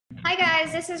Hi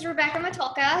guys, this is Rebecca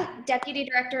Matulka, Deputy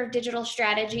Director of Digital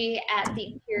Strategy at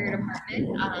the Interior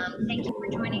Department. Thank you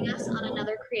for joining us on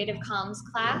another Creative Comms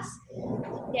class.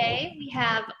 Today we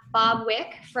have Bob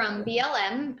Wick from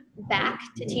BLM back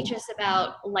to teach us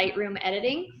about Lightroom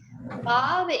editing.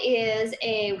 Bob is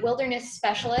a wilderness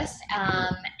specialist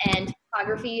and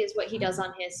photography is what he does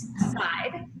on his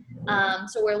side.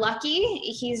 So we're lucky.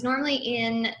 He's normally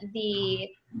in the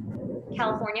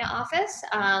California office,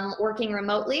 working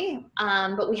remotely,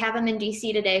 but we have him in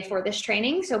DC today for this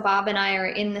training. So Bob and I are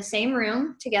in the same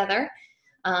room together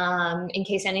in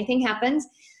case anything happens.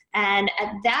 And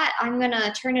at that, I'm going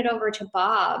to turn it over to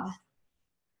Bob.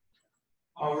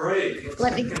 All right.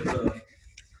 Let me get the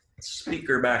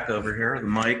speaker back over here, the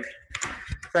mic.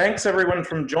 Thanks everyone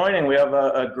for joining. We have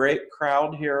a great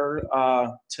crowd here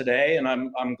today, and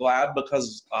I'm glad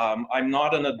because I'm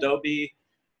not an Adobe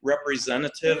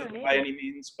representative by any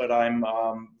means, but I'm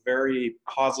very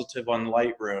positive on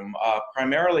Lightroom,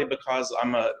 primarily because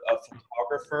I'm a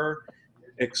photographer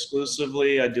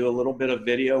exclusively. I do a little bit of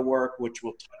video work, which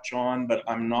we'll touch on, but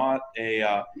I'm not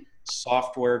a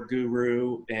software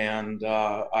guru, and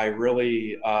I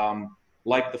really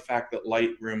like the fact that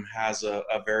Lightroom has a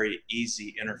very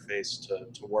easy interface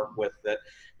to work with. That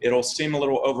it'll seem a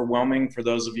little overwhelming for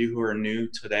those of you who are new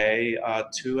today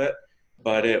to it,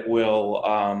 but it will,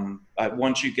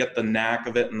 once you get the knack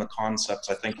of it and the concepts,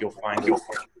 I think you'll find it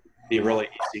be really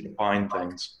easy to find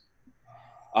things.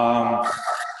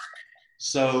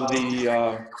 So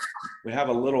we have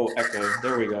a little echo,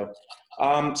 there we go.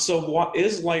 So what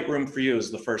is Lightroom for you is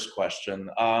the first question.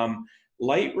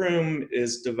 Lightroom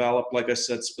is developed, like I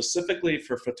said, specifically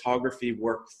for photography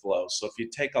workflow. So if you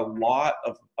take a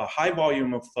high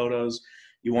volume of photos,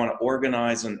 you want to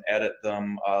organize and edit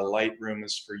them, Lightroom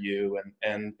is for you,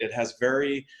 and it has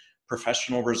very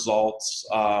professional results.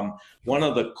 One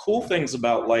of the cool things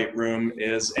about Lightroom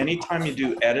is anytime you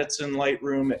do edits in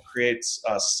Lightroom, it creates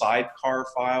a sidecar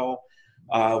file,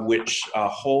 which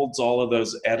holds all of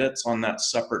those edits on that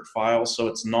separate file, so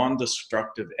it's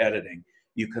non-destructive editing.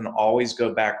 You can always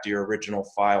go back to your original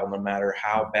file no matter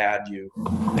how bad you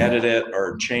edit it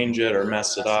or change it or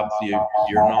mess it up.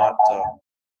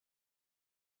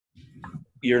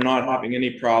 You're not having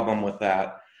any problem with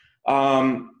that.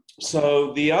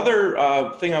 So the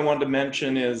other thing I wanted to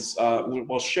mention is,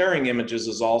 well, sharing images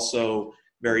is also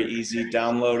very easy.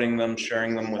 Downloading them,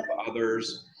 sharing them with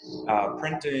others,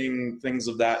 printing, things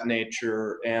of that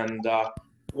nature. And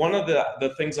one of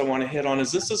the things I want to hit on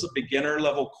is this is a beginner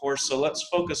level course, so let's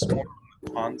focus more on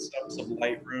the concepts of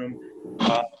Lightroom.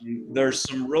 There's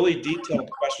some really detailed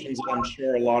questions that I'm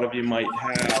sure a lot of you might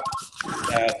have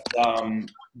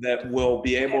that we'll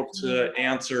be able to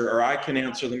answer, or I can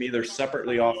answer them either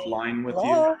separately offline with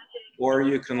you, or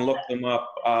you can look them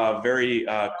up very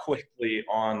quickly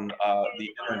on the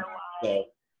internet. So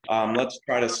let's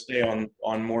try to stay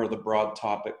on more of the broad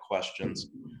topic questions.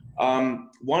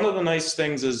 One of the nice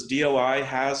things is DOI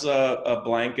has a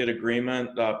blanket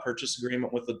agreement, purchase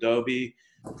agreement with Adobe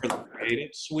for the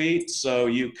Creative Suite, so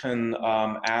you can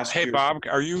ask. Hey Bob,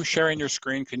 are you sharing your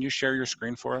screen? Can you share your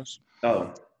screen for us?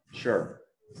 Oh, sure.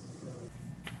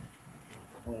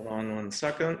 Hold on one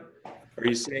second. Are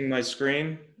you seeing my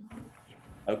screen?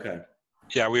 Okay.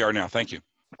 Yeah, we are now. Thank you.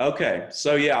 Okay.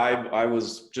 So yeah, I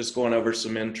was just going over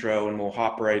some intro, and we'll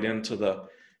hop right into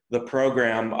the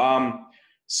program.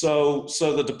 So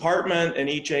the department and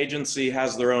each agency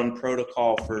has their own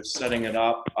protocol for setting it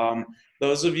up.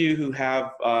 Those of you who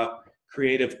have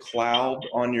Creative Cloud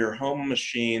on your home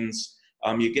machines,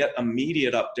 you get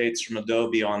immediate updates from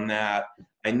Adobe on that.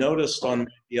 I noticed on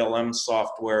BLM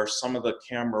software, some of the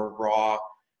camera raw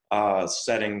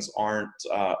settings aren't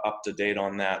up to date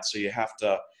on that. So you have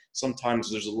to,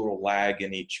 sometimes there's a little lag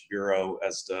in each bureau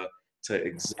as to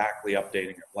exactly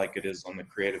updating it like it is on the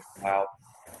Creative Cloud.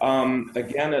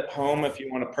 Again, at home, if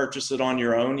you want to purchase it on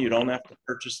your own, you don't have to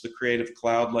purchase the Creative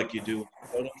Cloud like you do with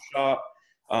Photoshop.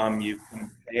 You can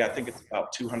pay, I think it's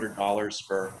about $200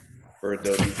 for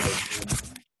Adobe.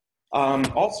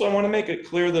 Also, I want to make it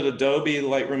clear that Adobe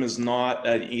Lightroom is not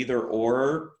an either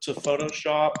or to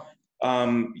Photoshop.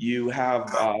 You have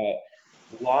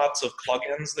lots of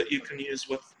plugins that you can use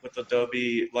with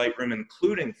Adobe Lightroom,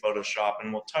 including Photoshop,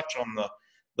 and we'll touch on the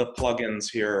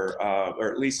plugins here,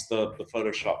 or at least the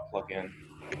Photoshop plugin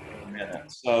in a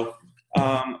minute. So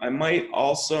I might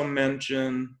also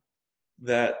mention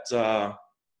that,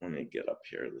 let me get up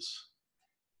here.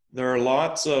 There are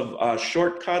lots of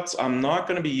shortcuts. I'm not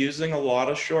going to be using a lot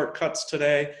of shortcuts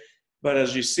today, but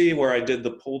as you see where I did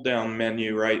the pull down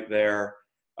menu right there,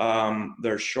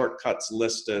 there's shortcuts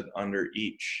listed under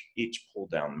each pull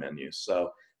down menu.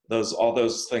 So all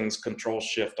those things, Control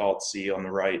Shift Alt C on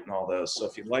the right and all those. So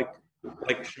if you like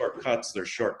shortcuts, there's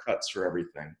shortcuts for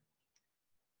everything.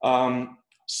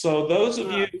 So those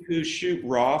of you who shoot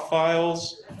RAW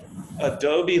files,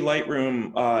 Adobe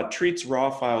Lightroom treats RAW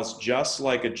files just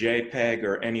like a JPEG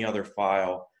or any other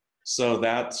file. So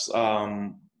that's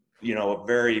you know, a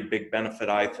very big benefit,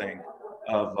 I think,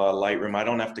 of Lightroom. I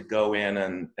don't have to go in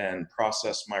and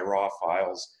process my RAW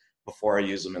files before I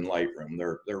use them in Lightroom.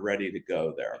 They're ready to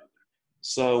go there.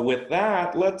 So with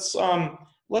that, let's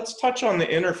touch on the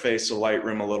interface of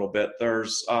Lightroom a little bit.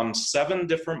 There's 7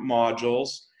 different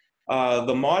modules.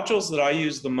 The modules that I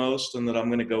use the most and that I'm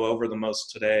going to go over the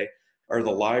most today are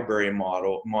the library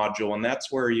module, and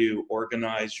that's where you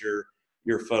organize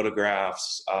your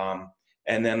photographs.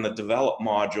 And then the develop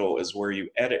module is where you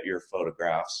edit your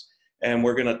photographs. And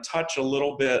we're going to touch a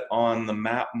little bit on the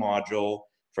map module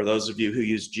for those of you who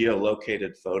use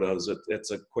geolocated photos.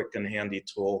 It's a quick and handy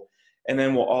tool. And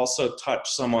then we'll also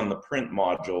touch some on the print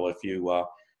module if you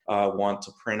want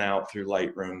to print out through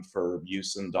Lightroom for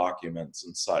use in documents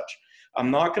and such. I'm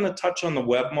not going to touch on the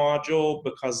web module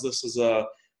because this is a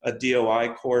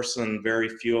DOI course and very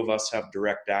few of us have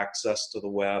direct access to the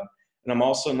web. And I'm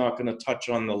also not going to touch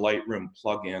on the Lightroom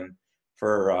plugin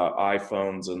for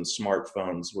iPhones and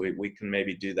smartphones. We can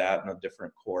maybe do that in a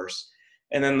different course.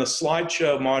 And then the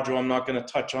slideshow module I'm not going to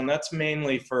touch on. That's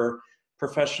mainly for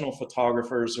professional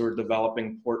photographers who are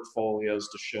developing portfolios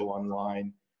to show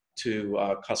online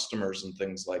to customers and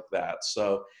things like that.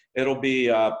 So it'll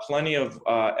be plenty of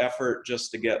effort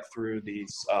just to get through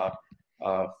these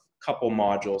couple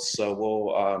modules. So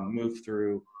we'll move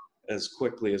through as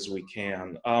quickly as we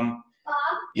can. Bob,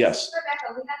 yes.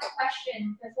 Rebecca, we have a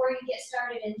question before you get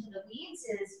started into the weeds.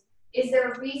 Is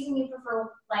there a reason you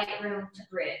prefer Lightroom to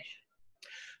Bridge?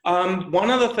 One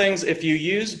of the things, if you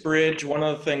use Bridge, one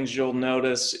of the things you'll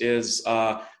notice is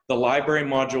the library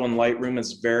module in Lightroom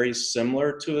is very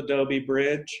similar to Adobe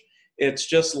Bridge. It's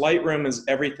just Lightroom is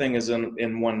everything is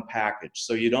in one package.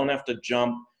 So you don't have to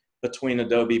jump between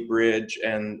Adobe Bridge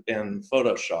and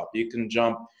Photoshop. You can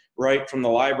jump right from the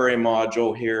library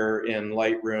module here in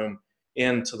Lightroom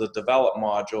into the develop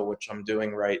module, which I'm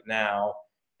doing right now,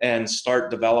 and start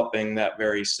developing that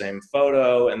very same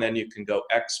photo, and then you can go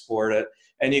export it.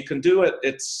 And you can do it,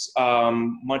 it's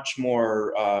much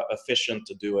more efficient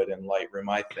to do it in Lightroom,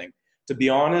 I think. To be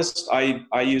honest,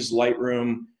 I use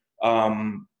Lightroom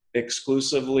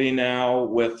exclusively now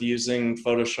with using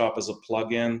Photoshop as a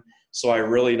plugin, so I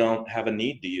really don't have a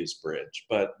need to use Bridge.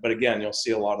 But again, you'll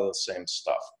see a lot of the same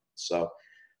stuff. So,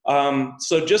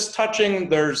 so just touching,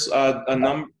 there's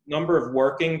a number of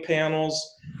working panels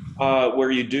where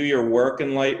you do your work in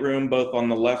Lightroom, both on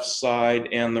the left side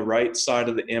and the right side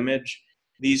of the image.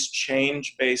 These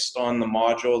change based on the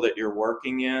module that you're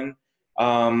working in.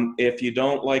 If you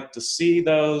don't like to see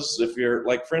those, if you're,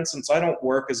 like for instance, I don't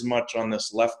work as much on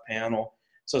this left panel,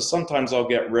 so sometimes I'll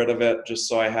get rid of it just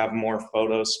so I have more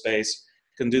photo space.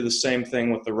 Can do the same thing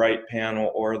with the right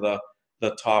panel or the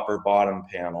top or bottom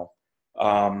panel.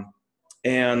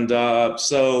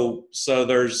 So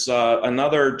there's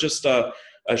another, just a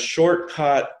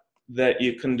shortcut that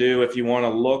you can do if you want to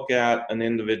look at an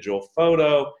individual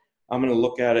photo. I'm going to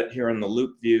look at it here in the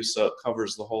loop view so it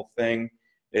covers the whole thing,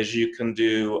 is you can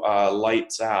do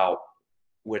lights out,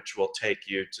 which will take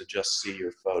you to just see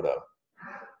your photo.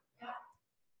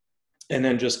 And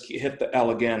then just hit the L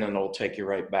again and it'll take you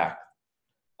right back.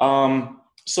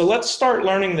 So let's start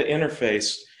learning the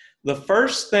interface. The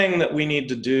first thing that we need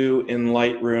to do in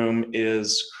Lightroom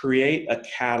is create a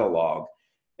catalog.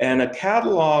 And a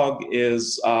catalog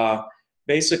is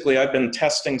basically, I've been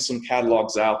testing some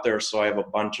catalogs out there, so I have a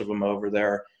bunch of them over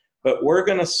there. But we're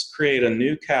going to create a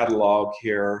new catalog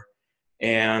here,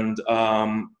 and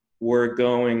we're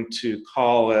going to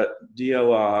call it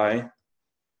DOI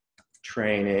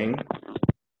Training.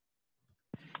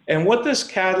 And what this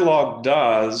catalog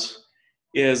does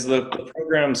is the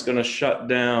program's going to shut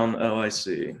down. Oh, I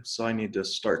see. So I need to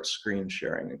start screen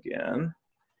sharing again.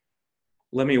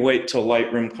 Let me wait till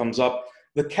Lightroom comes up.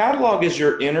 The catalog is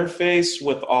your interface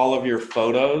with all of your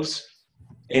photos.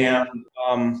 And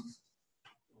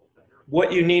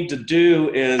what you need to do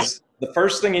is, the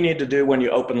first thing you need to do when you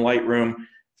open Lightroom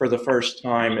for the first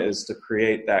time is to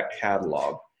create that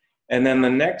catalog. And then the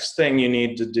next thing you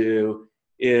need to do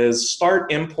is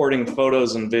start importing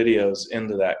photos and videos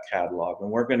into that catalog. And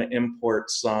we're going to import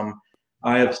some.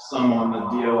 I have some on the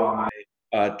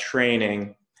DOI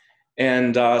training.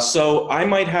 And so I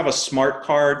might have a smart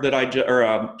card that or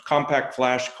a compact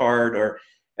flash card or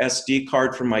SD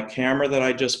card from my camera that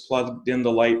I just plugged into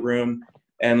Lightroom,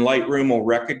 and Lightroom will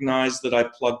recognize that I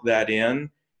plugged that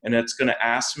in, and it's going to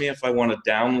ask me if I want to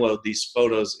download these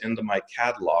photos into my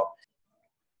catalog.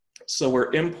 So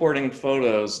we're importing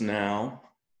photos now.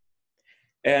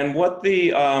 And what the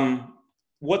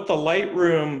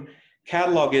Lightroom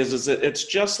catalog is it's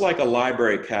just like a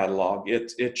library catalog.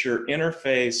 It's your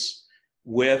interface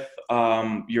with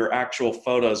your actual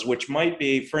photos, which might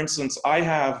be, for instance, I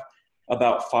have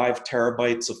about 5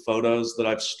 terabytes of photos that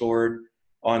I've stored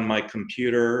on my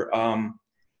computer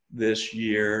this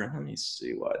year. Let me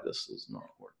see why this is not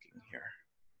working here.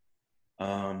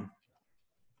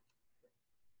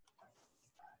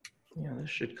 Yeah, this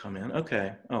should come in.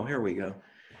 Okay. Oh, here we go.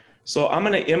 So I'm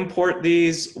going to import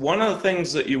these. One of the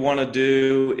things that you want to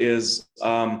do is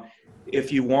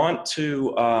if you want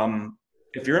to,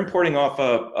 if you're importing off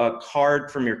a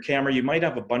card from your camera, you might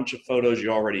have a bunch of photos you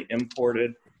already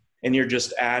imported and you're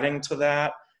just adding to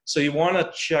that. So you want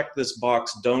to check this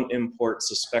box, don't import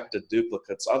suspected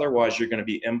duplicates. Otherwise, you're going to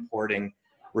be importing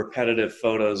repetitive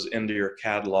photos into your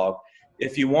catalog.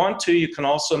 If you want to, you can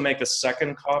also make a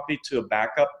second copy to a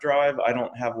backup drive. I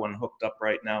don't have one hooked up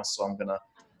right now, so I'm gonna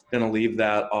leave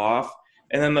that off.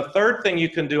 And then the third thing you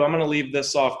can do, I'm gonna leave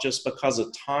this off just because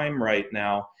of time right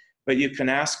now, but you can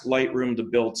ask Lightroom to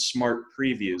build smart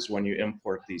previews when you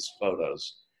import these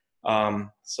photos.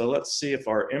 So let's see if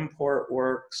our import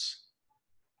works.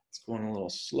 It's going a little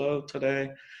slow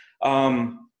today.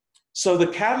 So the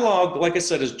catalog, like I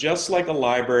said, is just like a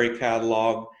library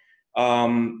catalog.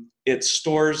 It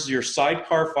stores your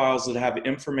sidecar files that have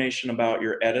information about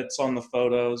your edits on the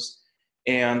photos,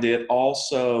 and it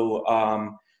also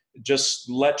just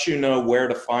lets you know where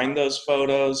to find those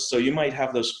photos. So you might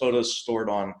have those photos stored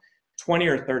on 20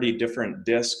 or 30 different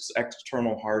disks,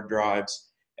 external hard drives,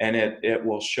 and it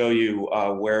will show you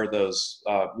where those,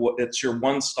 it's your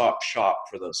one-stop shop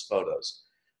for those photos.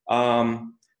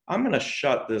 I'm going to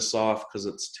shut this off because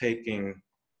it's taking,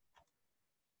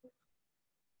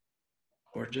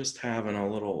 we're just having a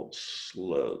little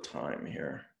slow time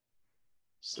here.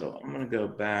 So I'm going to go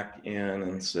back in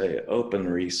and say open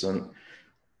recent.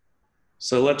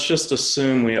 So let's just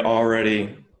assume we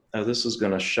already, this is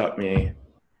going to shut me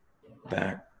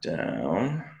back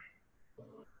down.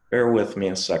 Bear with me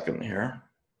a second here.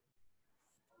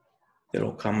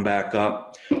 It'll come back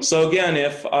up. So again,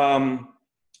 if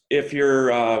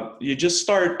you're, you just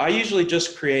start, I usually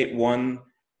just create one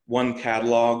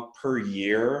catalog per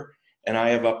year, and I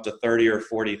have up to 30 or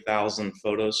 40,000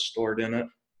 photos stored in it.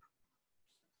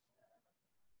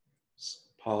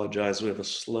 Apologize, we have a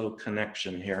slow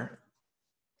connection here.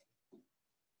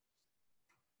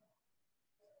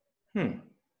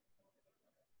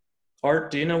 Art,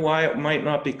 do you know why it might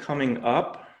not be coming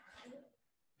up?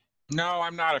 No,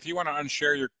 I'm not. If you want to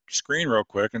unshare your screen real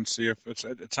quick and see if it's,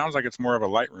 it sounds like it's more of a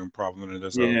Lightroom problem than it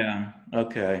is. Yeah.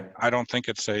 Okay. I don't think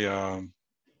it's a, I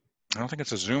don't think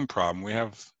it's a Zoom problem. We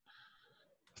have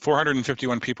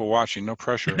 451 people watching. No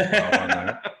pressure on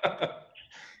that.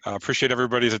 Appreciate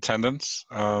everybody's attendance.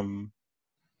 There's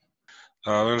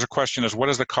a question is, what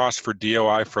is the cost for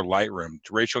DOI for Lightroom?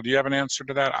 Rachel, do you have an answer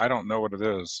to that? I don't know what it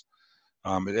is.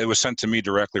 It was sent to me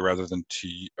directly rather than to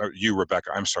you,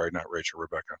 Rebecca. I'm sorry, not Rachel,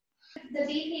 Rebecca. The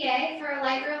BPA for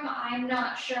Lightroom, I'm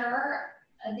not sure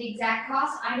the exact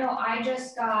cost. I know I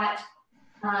just got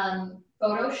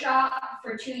Photoshop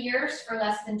for 2 years for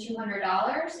less than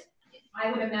 $200. I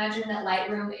would imagine that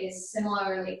Lightroom is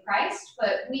similarly priced,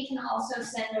 but we can also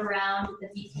send around the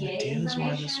BPA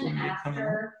information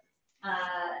after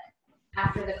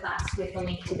the class with a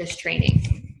link to this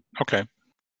training. Okay.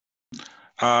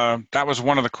 That was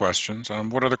one of the questions.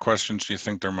 What other questions do you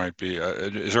think there might be?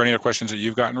 Is there any other questions that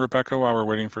you've gotten, Rebecca, while we're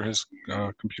waiting for his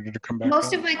computer to come back?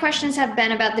 Most of my questions have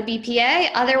been about the BPA.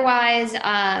 Otherwise,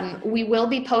 we will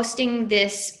be posting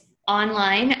this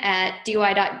online at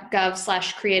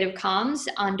doi.gov/creativecommons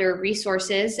under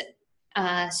resources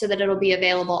so that it'll be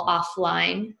available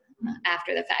offline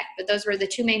after the fact. But those were the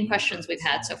 2 main questions we've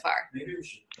had so far.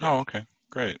 Oh, okay,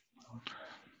 great.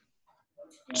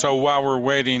 So while we're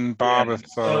waiting, Bob, yeah. if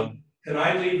so can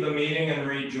I leave the meeting and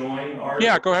rejoin? Art?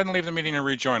 Yeah, go ahead and leave the meeting and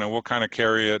rejoin, and we'll kind of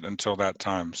carry it until that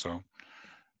time. So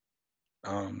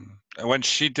when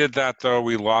she did that, though,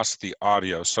 we lost the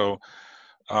audio. So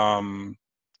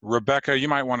Rebecca, you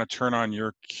might want to turn on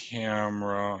your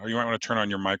camera, or you might want to turn on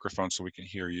your microphone so we can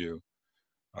hear you.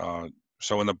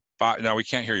 So in the now we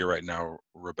can't hear you right now,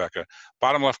 Rebecca.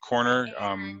 Bottom left corner.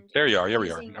 There you are. Here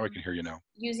we are. Now we can hear you now.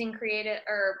 Using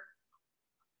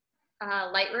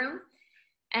Lightroom,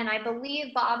 and I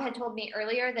believe Bob had told me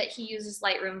earlier that he uses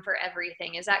Lightroom for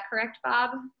everything. Is that correct,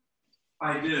 Bob?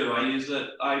 I do. I use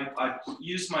it. I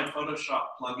use my Photoshop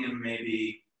plugin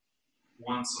maybe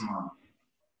once a month.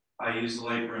 I use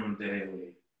Lightroom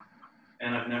daily.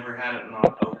 and I've never had it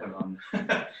not open on.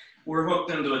 We're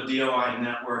hooked into a DOI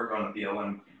network on a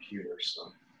BLM computer,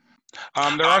 so.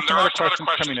 There are some other questions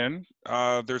coming in.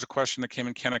 There's a question that came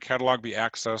in: can a catalog be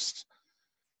accessed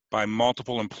by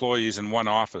multiple employees in one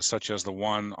office, such as the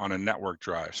one on a network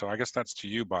drive? So I guess that's to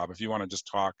you, Bob, if you want to just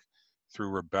talk through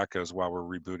Rebecca's while we're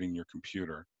rebooting your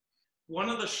computer. One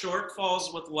of the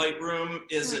shortfalls with Lightroom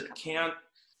is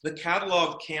the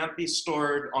catalog can't be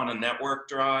stored on a network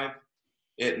drive.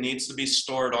 It needs to be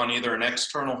stored on either an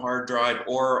external hard drive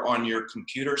or on your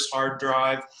computer's hard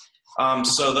drive.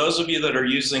 So those of you that are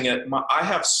using it, I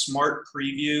have smart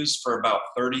previews for about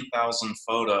 30,000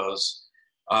 photos,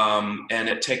 and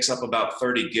it takes up about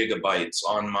 30 gigabytes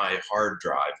on my hard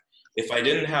drive. If I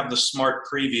didn't have the smart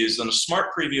previews, then a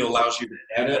smart preview allows you to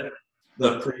edit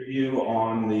the preview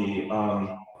on the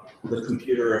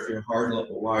computer if your hard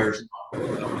wire's not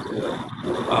hooked up to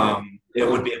it. It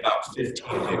would be about 15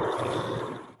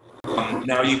 gigabytes.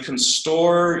 Now you can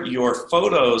store your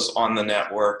photos on the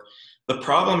network. The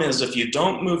problem is if you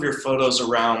don't move your photos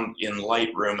around in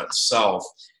Lightroom itself,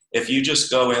 if you just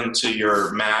go into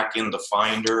your Mac, into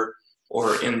Finder,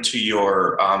 or into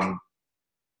your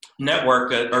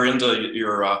network, or into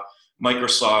your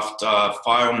Microsoft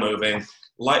file moving,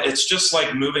 it's just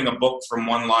like moving a book from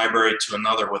one library to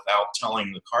another without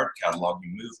telling the card catalog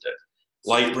you moved it.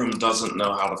 Lightroom doesn't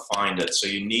know how to find it, so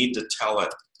you need to tell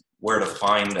it where to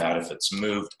find that if it's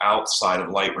moved outside of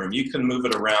Lightroom. You can move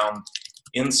it around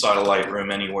inside of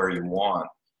Lightroom anywhere you want,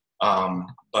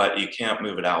 but you can't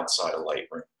move it outside of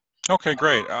Lightroom. Okay,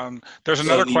 great. There's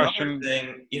another question. Other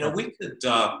thing, you know, we could,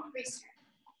 oh,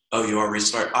 you want to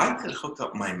restart? I could hook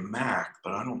up my Mac,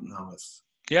 but I don't know if.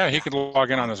 Yeah, he could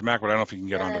log in on his Mac, but I don't know if he can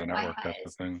get onto the network. That's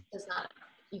the thing.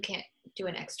 You can't do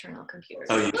an external computer.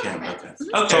 Oh, you can't. Okay.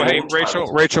 So hey,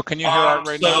 Rachel, can you hear Art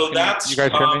right now? So that's you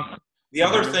guys hear me? The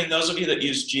other thing. Those of you that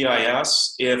use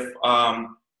GIS,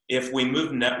 if we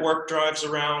move network drives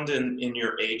around in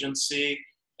your agency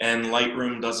and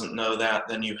Lightroom doesn't know that,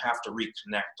 then you have to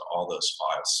reconnect all those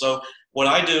files. So what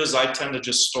I do is I tend to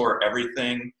just store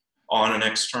everything on an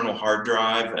external hard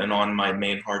drive and on my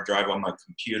main hard drive on my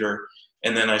computer,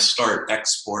 and then I start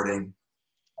exporting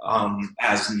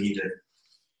as needed.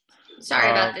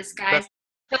 Sorry about this, guys.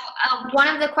 So one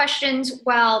of the questions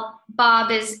while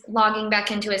Bob is logging back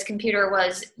into his computer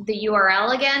was the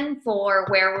URL again for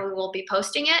where we will be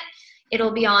posting it.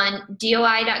 It'll be on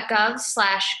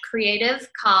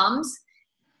doi.gov/creativecoms,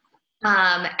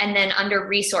 and then under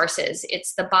resources,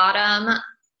 it's the bottom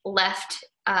left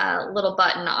little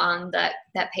button on that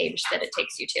page that it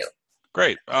takes you to.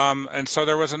 Great. And so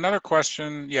there was another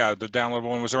question. Yeah, the downloadable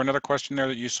one. Was there another question there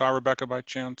that you saw, Rebecca, by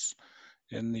chance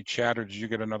in the chat, or did you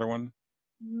get another one?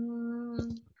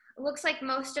 It looks like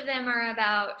most of them are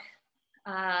about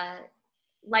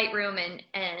Lightroom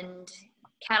and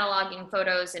cataloging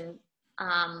photos. And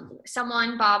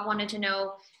Bob, wanted to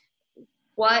know,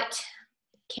 what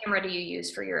camera do you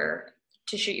use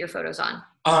to shoot your photos on?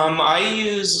 I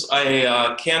use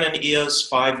a Canon EOS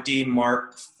 5D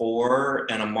Mark IV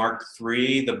and a Mark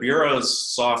III. The Bureau's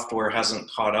software hasn't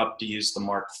caught up to use the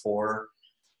Mark IV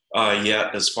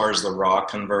yet. As far as the RAW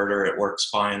converter, it works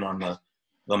fine on the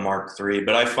Mark III.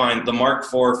 But I find the Mark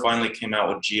IV finally came out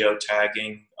with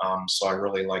geotagging, so I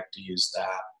really like to use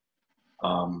that.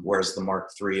 Whereas the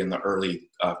Mark III and the early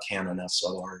Canon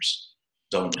SLRs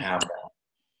don't have that.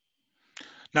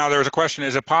 Now there's a question,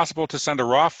 is it possible to send a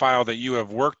RAW file that you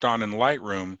have worked on in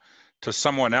Lightroom to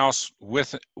someone else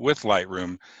with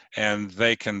Lightroom, and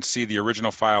they can see the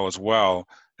original file as well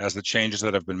as the changes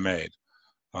that have been made?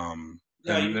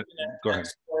 Yeah, you can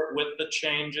export with the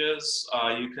changes.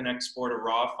 You can export a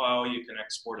RAW file, you can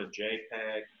export a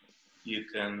JPEG, you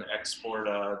can export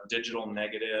a digital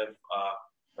negative,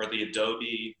 or the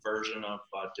Adobe version of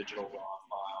digital RAW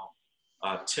file.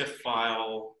 TIFF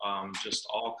file, just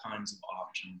all kinds of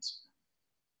options.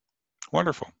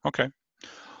 Wonderful. Okay.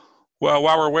 Well,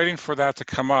 while we're waiting for that to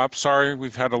come up, sorry,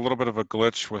 we've had a little bit of a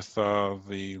glitch with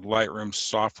the Lightroom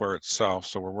software itself,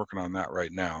 so we're working on that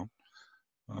right now.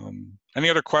 Any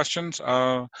other questions?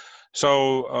 There was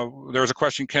a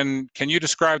question, can you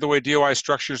describe the way DOI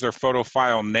structures their photo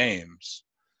file names?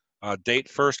 Date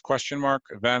first, question mark,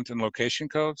 event, and location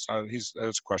codes? That's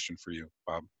a question for you,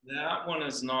 Bob. That one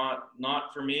is not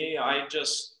for me. I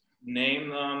just name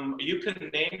them. You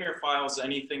can name your files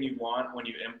anything you want when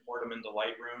you import them into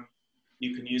Lightroom.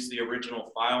 You can use the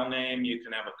original file name. You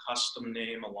can have a custom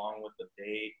name along with the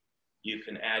date. You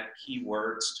can add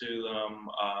keywords to them.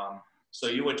 So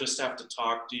you would just have to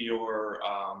talk to your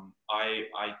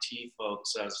IT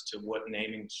folks as to what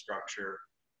naming structure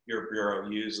your bureau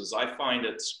uses. I find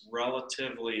it's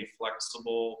relatively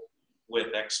flexible with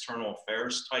external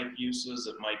affairs type uses,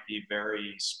 it might be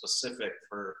very specific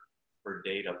for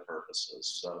data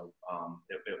purposes. So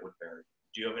it would vary.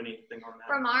 Do you have anything on that?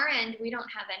 From our end, we don't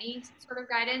have any sort of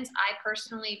guidance. I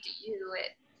personally do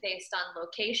it based on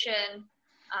location,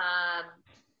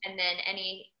 and then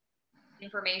any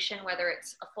information, whether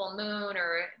it's a full moon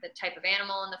or the type of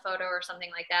animal in the photo or something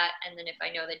like that. And then if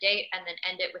I know the date, and then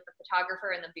end it with the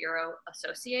photographer and the bureau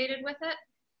associated with it.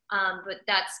 But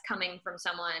that's coming from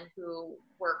someone who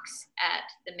works at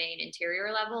the main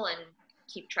interior level and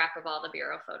keep track of all the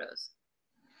bureau photos.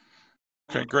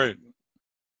 Okay, great.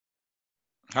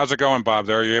 How's it going, Bob?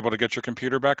 There, are you able to get your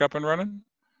computer back up and running?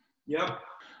 Yep.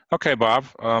 Okay, Bob.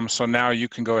 So now you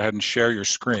can go ahead and share your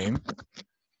screen,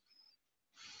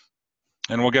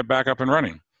 and we'll get back up and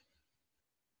running.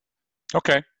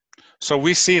 Okay. So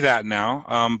we see that now.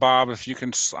 Bob, if you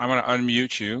can, I'm going to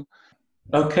unmute you.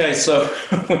 Okay, so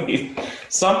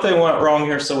something went wrong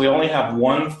here. So we only have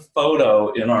one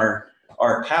photo in our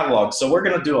catalog. So we're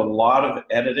going to do a lot of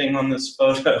editing on this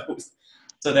photo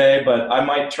today, but I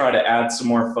might try to add some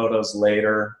more photos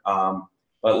later.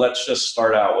 But let's just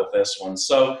start out with this one.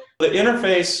 So the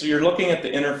interface, you're looking at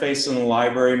the interface in the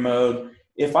library mode.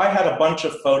 If I had a bunch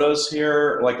of photos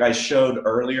here, like I showed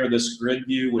earlier, this grid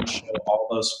view would show all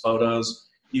those photos.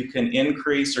 You can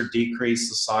increase or decrease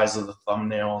the size of the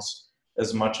thumbnails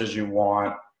as much as you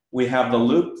want. We have the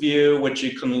loop view, which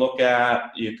you can look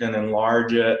at. You can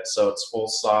enlarge it so it's full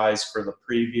size for the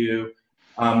preview.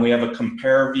 We have a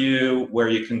compare view where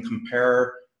you can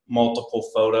compare multiple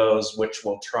photos, which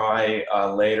we'll try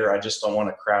later. I just don't want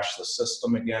to crash the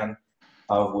system again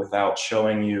without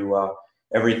showing you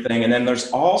everything. And then there's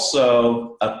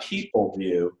also a people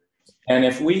view. And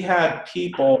if we had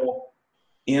people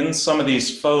in some of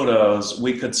these photos,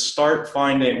 we could start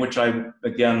finding, which I,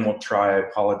 again, will try, I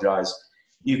apologize.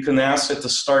 You can ask it to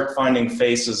start finding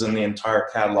faces in the entire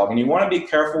catalog. And you want to be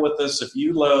careful with this. If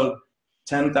you load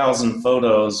 10,000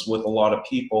 photos with a lot of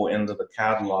people into the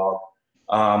catalog,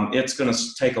 it's going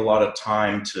to take a lot of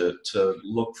time to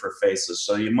look for faces.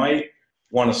 So you might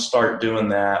want to start doing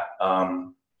that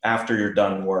after you're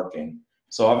done working.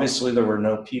 So obviously there were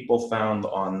no people found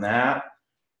on that.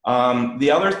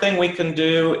 The other thing we can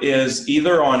do is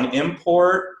either on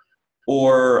import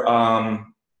or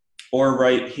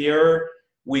right here,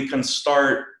 we can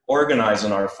start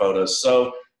organizing our photos.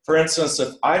 So for instance,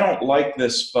 if I don't like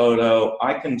this photo,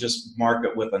 I can just mark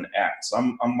it with an X.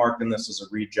 I'm marking this as a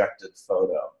rejected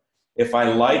photo. If I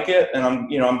like it, and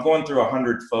I'm going through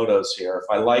 100 photos here.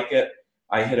 If I like it,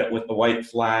 I hit it with the white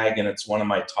flag, and it's one of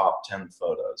my top 10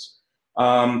 photos.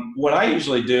 What I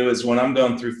usually do is when I'm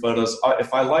going through photos,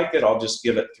 if I like it, I'll just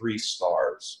give it 3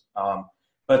 stars.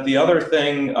 But the other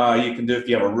thing you can do, if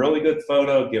you have a really good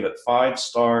photo, give it 5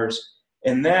 stars.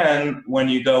 And then when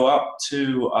you go up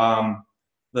to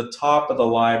the top of the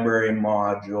library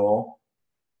module,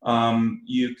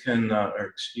 you can, or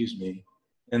excuse me,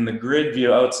 in the grid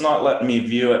view, oh, it's not letting me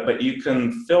view it, but you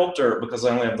can filter, because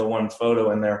I only have the one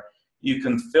photo in there, you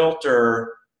can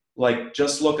filter, like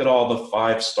just look at all the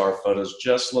 5-star photos,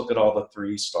 just look at all the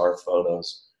 3-star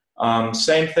photos.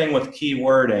 Same thing with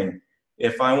keywording.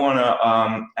 If I want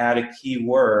to add a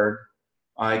keyword,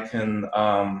 I can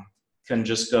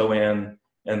just go in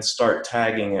and start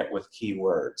tagging it with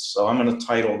keywords. So I'm going to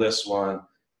title this one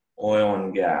oil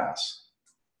and gas.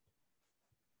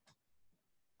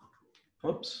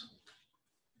 Oops.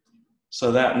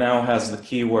 So that now has the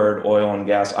keyword oil and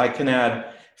gas. I can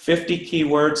add 50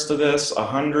 keywords to this,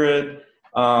 100.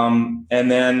 And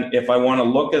then if I want to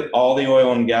look at all the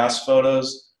oil and gas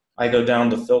photos, I go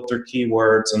down to filter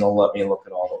keywords and it'll let me look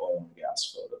at all the oil and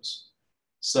gas photos.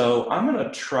 So I'm going to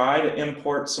try to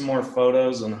import some more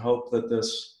photos and hope that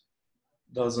this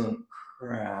doesn't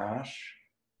crash.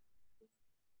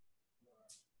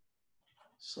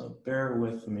 So bear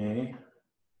with me.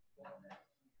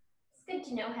 It's good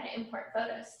to know how to import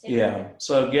photos too. Yeah.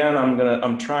 So again,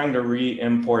 I'm trying to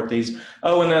re-import these.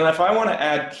 Oh, and then if I want to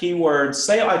add keywords,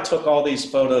 say I took all these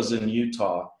photos in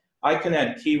Utah, I can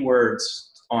add keywords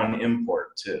on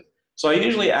import too. So I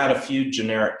usually add a few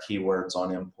generic keywords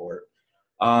on import.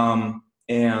 So I'm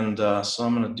going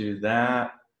to do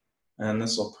that. And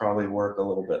this will probably work a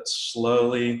little bit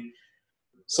slowly.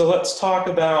 So let's talk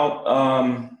about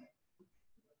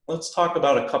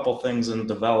a couple things in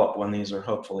develop when these are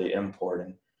hopefully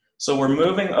importing. So we're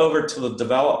moving over to the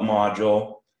develop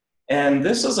module. And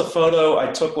this is a photo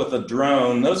I took with a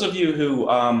drone. Those of you who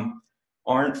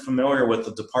aren't familiar with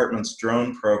the department's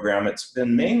drone program, it's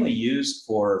been mainly used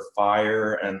for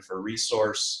fire and for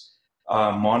resource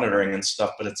monitoring and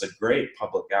stuff, but it's a great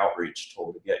public outreach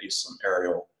tool to get you some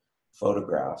aerial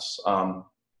photographs.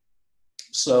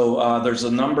 So there's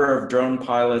a number of drone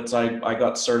pilots. I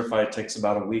got certified. It takes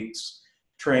about a week's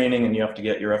training, and you have to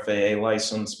get your FAA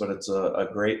license, but it's a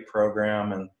great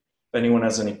program. And if anyone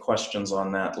has any questions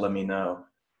on that, let me know.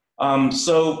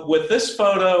 So with this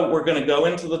photo, we're going to go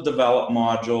into the develop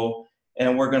module,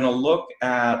 and we're going to look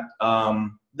at,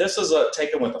 this is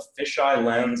taken with a fisheye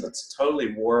lens. It's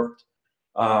totally warped.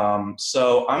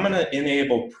 So I'm going to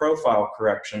enable profile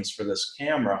corrections for this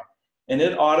camera, and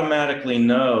it automatically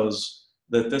knows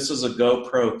that this is a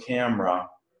GoPro camera,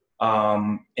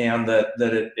 and that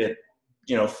it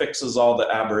fixes all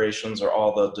the aberrations or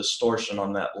all the distortion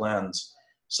on that lens.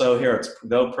 So here it's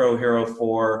GoPro Hero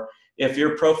 4. If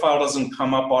your profile doesn't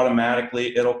come up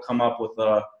automatically, it'll come up with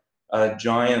a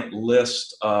giant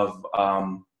list of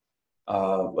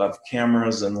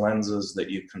cameras and lenses that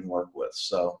you can work with.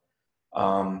 So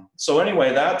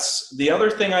anyway, that's the other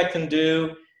thing I can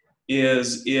do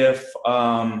is if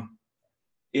I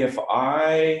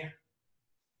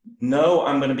know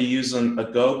I'm going to be using a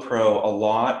GoPro a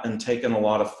lot and taking a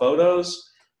lot of photos,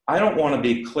 I don't want to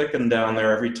be clicking down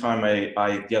there every time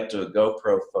I get to a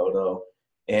GoPro photo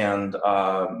and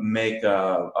go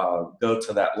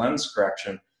to that lens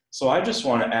correction. So I just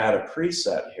want to add a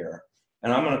preset here.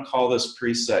 And I'm going to call this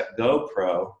preset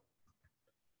GoPro.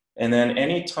 And then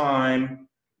anytime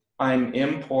I'm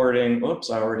importing, oops,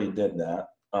 I already did that.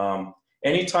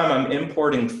 Anytime I'm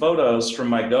importing photos from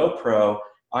my GoPro,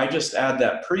 I just add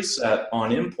that preset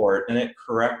on import, and it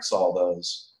corrects all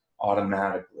those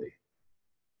automatically.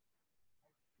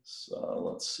 So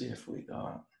let's see if we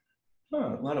got,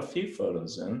 let a few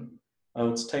photos in.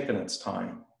 Oh, it's taken its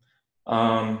time.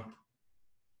 Well,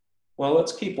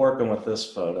 let's keep working with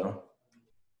this photo.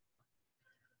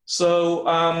 So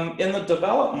in the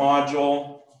develop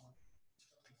module,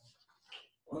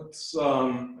 let's,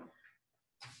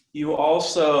 you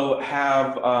also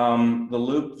have the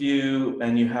loop view,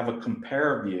 and you have a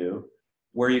compare view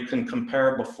where you can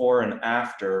compare before and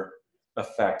after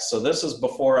effects. So this is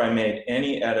before I made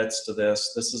any edits to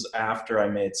this. This is after I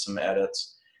made some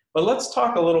edits. But let's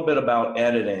talk a little bit about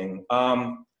editing.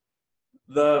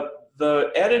 The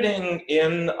editing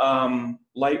in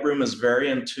Lightroom is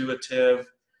very intuitive.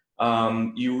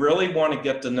 You really want to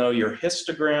get to know your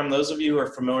histogram. Those of you who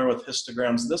are familiar with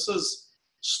histograms, this is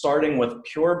starting with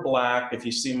pure black, if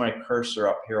you see my cursor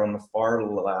up here on the far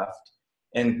left,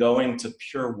 and going to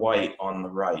pure white on the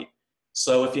right.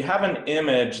 So if you have an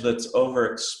image that's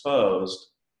overexposed,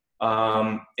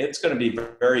 it's going to be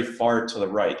very far to the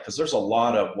right because there's a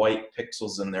lot of white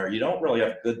pixels in there. You don't really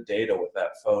have good data with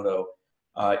that photo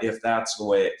if that's the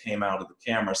way it came out of the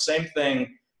camera. Same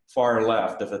thing far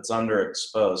left if it's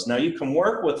underexposed. Now you can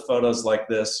work with photos like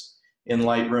this in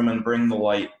Lightroom and bring the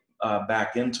light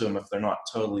back into them if they're not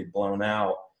totally blown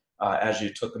out as you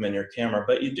took them in your camera,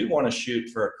 but you do want to shoot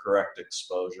for a correct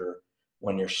exposure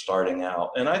when you're starting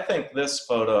out. And I think this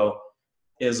photo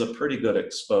is a pretty good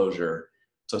exposure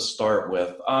to start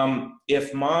with.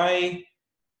 If my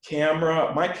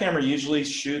camera usually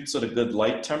shoots at a good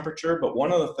light temperature, but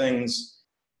one of the things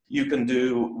you can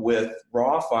do with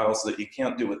RAW files that you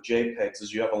can't do with JPEGs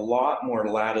is you have a lot more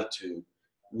latitude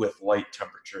with light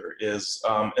temperature.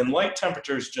 And light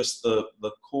temperature is just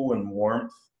the cool and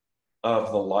warmth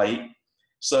of the light.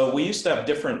 So we used to have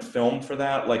different film for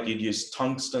that, like you'd use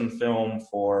tungsten film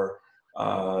for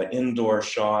indoor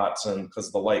shots, and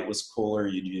because the light was cooler,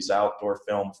 you'd use outdoor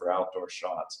film for outdoor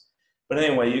shots. But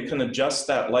anyway, you can adjust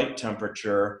that light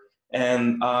temperature,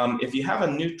 and if you have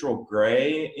a neutral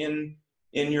gray in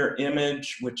your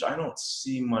image, which I don't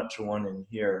see much one in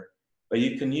here, but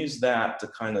you can use that to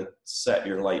kind of set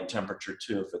your light temperature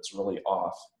too if it's really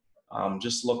off.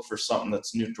 Just look for something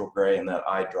that's neutral gray, and that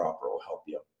eyedropper will help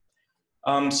you.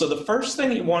 So the first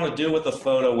thing you want to do with a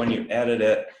photo when you edit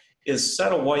it is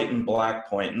set a white and black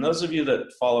point. And those of you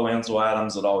that follow Ansel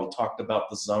Adams at all, we talked about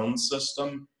the zone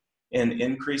system and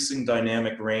increasing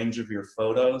dynamic range of your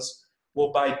photos.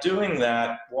 Well, by doing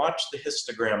that, watch the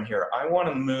histogram here. I want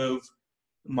to move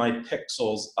my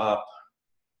pixels up.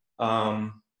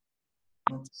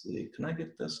 Let's see, can I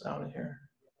get this out of here?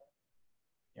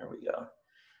 Here we go.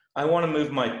 I want to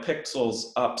move my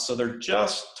pixels up so they're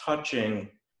just touching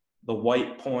the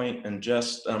white point, and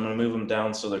I'm going to move them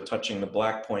down so they're touching the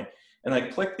black point. And I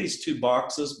click these two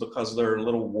boxes because they're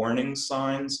little warning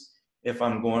signs if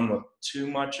I'm going with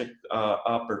too much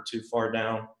up or too far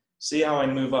down. See how I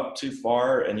move up too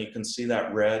far and you can see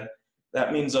that red?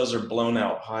 That means those are blown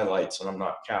out highlights and I'm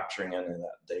not capturing any of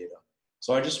that data.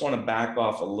 So I just want to back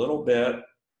off a little bit.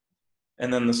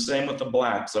 And then the same with the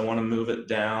blacks. I want to move it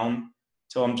down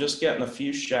till I'm just getting a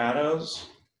few shadows.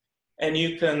 And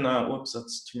you can, whoops,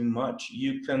 that's too much.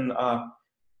 You can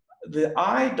the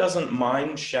eye doesn't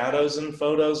mind shadows in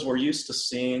photos. We're used to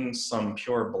seeing some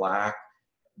pure black,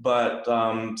 but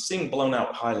seeing blown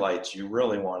out highlights, you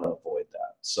really want to avoid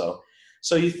that. So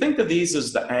you think of these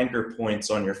as the anchor points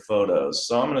on your photos.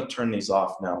 So I'm going to turn these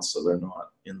off now so they're not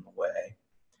in the way.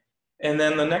 And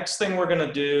then the next thing we're going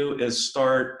to do is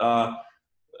start, I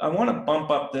want to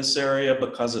bump up this area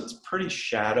because it's pretty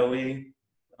shadowy.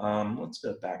 Let's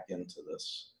go back into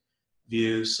this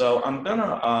view. So I'm going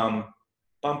to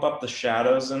bump up the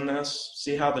shadows in this.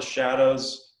 See how the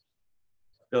shadows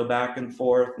go back and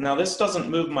forth? Now this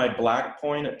doesn't move my black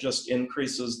point, it just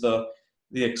increases the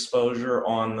exposure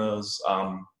on those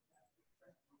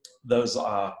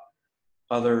the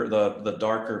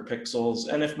darker pixels.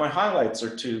 And if my highlights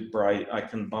are too bright, I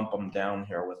can bump them down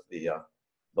here with the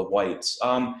whites.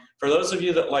 For those of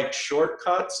you that like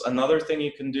shortcuts, another thing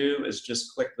you can do is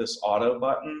just click this auto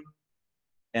button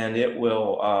and it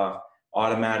will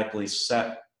automatically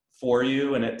set for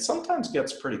you, and it sometimes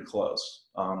gets pretty close.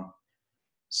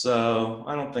 So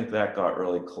I don't think that got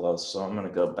really close, so I'm going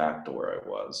to go back to where I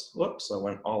was. Whoops, I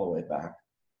went all the way back.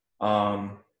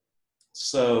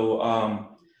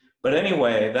 But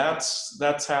anyway,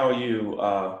 that's how you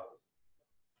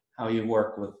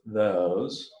work with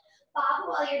those. Bob,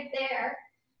 while you're there,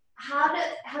 how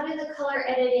do the color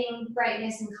editing,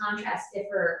 brightness, and contrast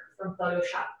differ from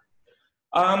Photoshop?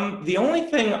 The only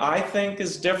thing I think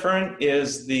is different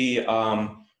is the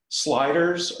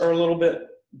sliders are a little bit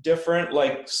different.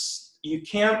 Like you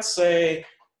can't say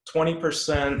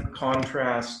 20%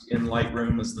 contrast in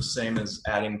Lightroom is the same as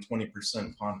adding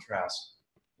 20% contrast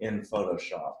in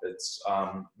Photoshop. It's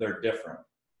they're different.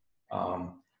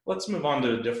 Let's move on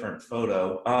to a different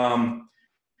photo.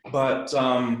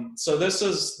 So this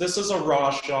is a raw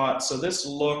shot. So this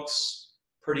looks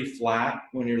pretty flat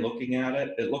when you're looking at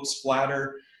it. It looks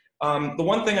flatter. The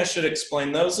one thing I should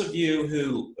explain, those of you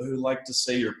who like to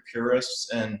say you're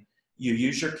purists and you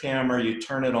use your camera, you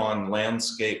turn it on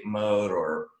landscape mode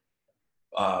or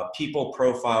people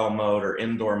profile mode or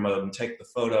indoor mode and take the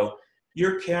photo,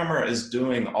 your camera is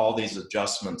doing all these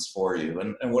adjustments for you.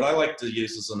 And what I like to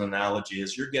use as an analogy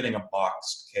is you're getting a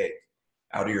boxed cake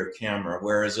out of your camera.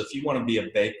 Whereas if you want to be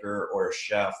a baker or a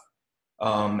chef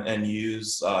and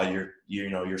use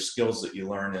your skills that you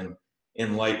learn in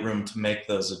Lightroom to make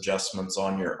those adjustments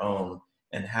on your own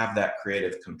and have that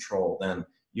creative control, then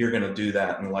you're going to do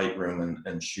that in Lightroom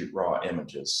and shoot raw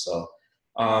images. So,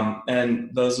 and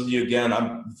those of you again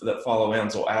that follow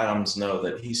Ansel Adams know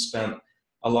that he spent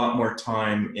a lot more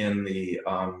time in the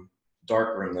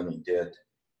darkroom than he did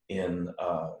in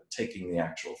taking the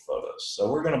actual photos. So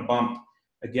we're going to bump,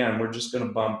 again, we're just going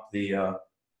to bump the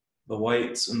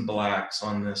whites and blacks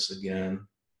on this again.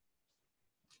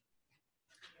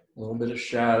 A little bit of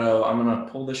shadow. I'm going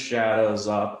to pull the shadows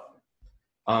up.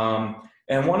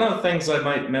 And one of the things I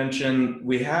might mention,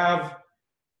 we have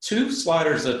two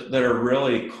sliders that are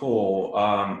really cool,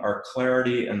 are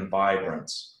clarity and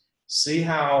vibrance. See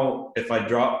how if I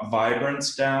drop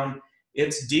vibrance down,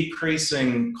 it's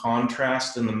decreasing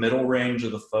contrast in the middle range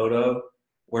of the photo,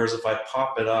 whereas if I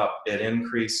pop it up, it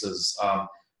increases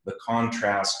the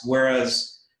contrast.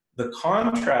 Whereas the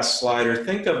contrast slider,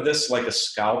 think of this like a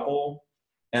scalpel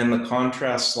and the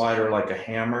contrast slider like a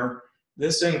hammer.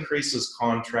 This increases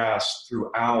contrast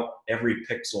throughout every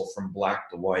pixel from black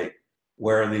to white,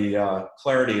 where the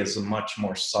clarity is much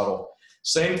more subtle.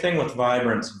 Same thing with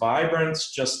vibrance. Vibrance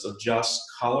just adjusts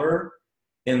color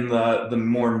in the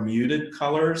more muted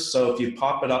colors. So if you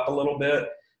pop it up a little bit,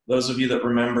 those of you that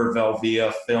remember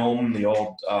Velvia film, the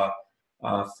old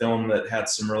film that had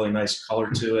some really nice color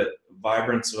to it,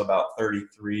 vibrance of about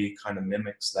 33 kind of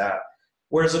mimics that.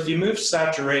 Whereas if you move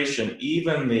saturation,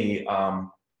 even the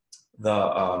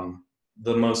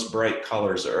most bright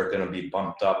colors are going to be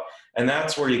bumped up. And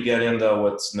that's where you get into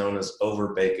what's known as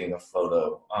overbaking a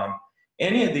photo.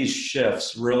 Any of these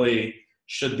shifts really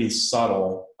should be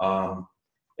subtle,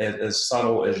 as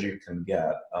subtle as you can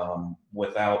get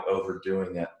without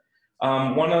overdoing it.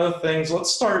 One of the things,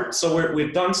 let's start, so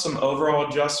we've done some overall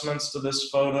adjustments to this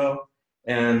photo,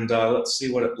 and let's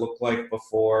see what it looked like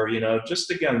before. You know,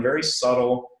 just again, very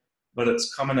subtle, but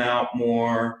it's coming out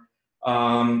more.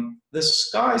 This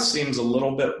sky seems a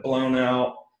little bit blown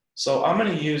out, so I'm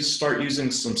going to start using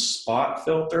some spot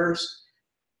filters.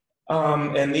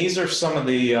 And these are some of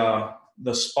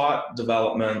the spot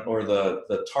development or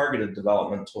the targeted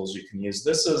development tools you can use.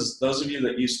 This is, those of you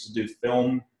that used to do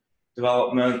film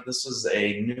development, this is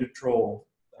a neutral,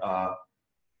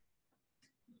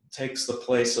 takes the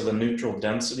place of a neutral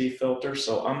density filter.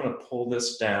 So I'm going to pull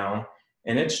this down,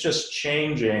 and it's just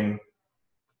changing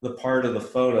the part of the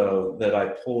photo that I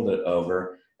pulled it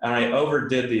over. and I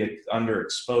overdid the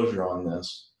underexposure on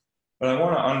this. But I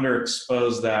want to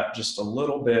underexpose that just a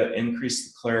little bit, increase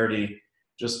the clarity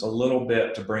just a little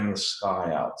bit to bring the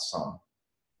sky out some.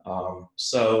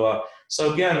 So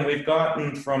again, we've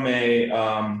gotten from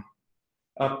a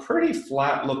pretty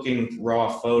flat-looking raw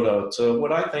photo to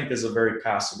what I think is a very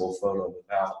passable photo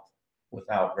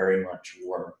without very much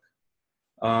work.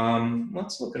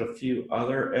 Let's look at a few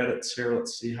other edits here.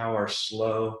 Let's see how our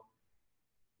slow.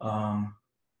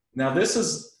 Now this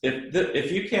is,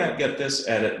 if you can't get this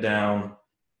edit down,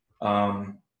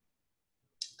 come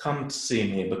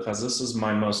see me, because this is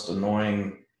my most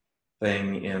annoying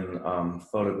thing in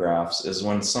photographs, is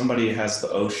when somebody has the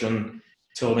ocean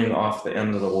tilting off the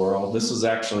end of the world. This is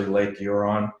actually Lake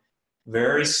Huron.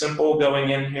 Very simple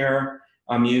going in here.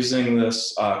 I'm using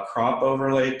this crop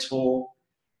overlay tool.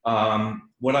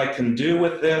 What I can do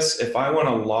with this, if I want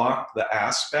to lock the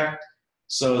aspect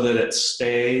so that it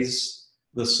stays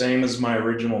the same as my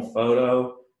original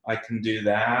photo, I can do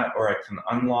that, or I can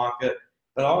unlock it.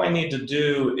 But all I need to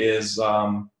do is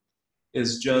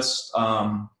just,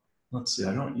 let's see,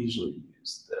 I don't usually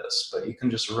use this, but you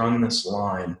can just run this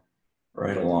line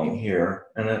right along here,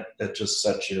 and it just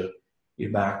sets you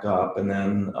back up. And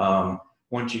then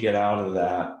once you get out of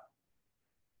that,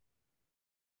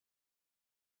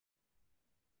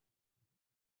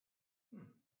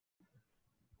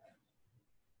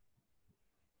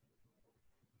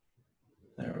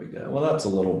 there we go. Well, that's a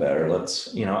little better.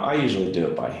 Let's, I usually do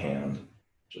it by hand,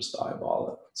 just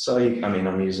eyeball it. So, I mean,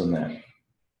 I'm using that.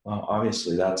 Well,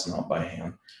 obviously that's not by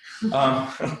hand.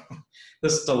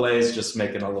 This delay is just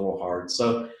making it a little hard.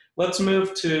 So let's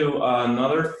move to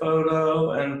another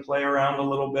photo and play around a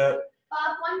little bit.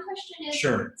 Bob, one question is,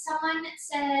 sure. Someone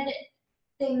said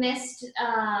they missed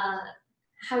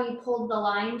how you pulled the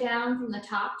line down from the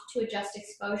top to adjust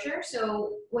exposure.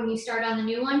 So when you start on the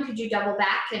new one, could you double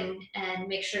back and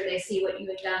make sure they see what you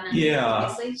had done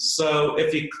previously? So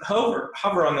if you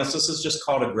hover on this, this is just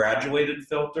called a graduated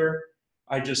filter.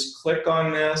 I just click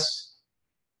on this,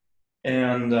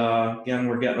 and again,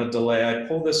 we're getting a delay. I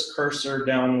pull this cursor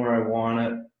down where I want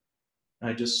it.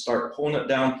 I just start pulling it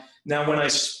down. Now, when I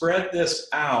spread this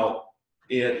out,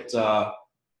 it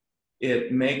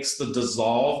makes the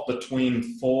dissolve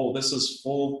between full, this is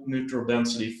full neutral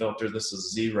density filter, this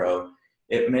is 0.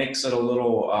 It makes it a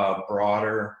little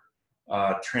broader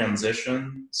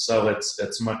transition, so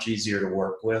it's much easier to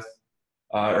work with,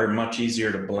 or much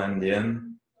easier to blend in.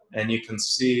 And you can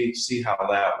see how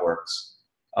that works.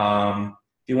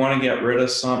 If you want to get rid of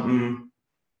something,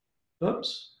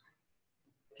 oops,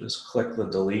 just click the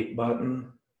delete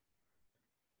button.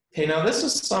 Okay, now this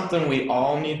is something we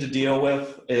all need to deal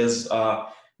with, is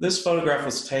this photograph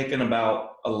was taken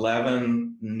about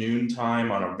 11 noontime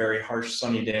on a very harsh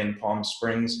sunny day in Palm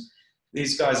Springs.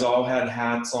 These guys all had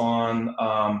hats on,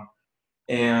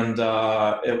 and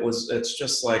it's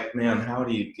just like, man, how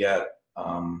do you get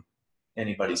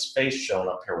anybody's face shown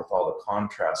up here with all the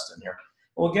contrast in here?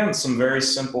 Well, again, some very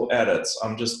simple edits.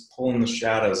 I'm just pulling the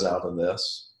shadows out of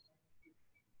this.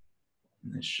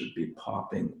 And they should be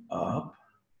popping up.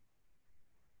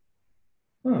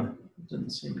 Huh, it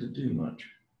didn't seem to do much.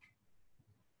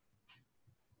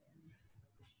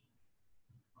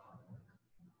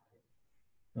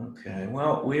 Okay,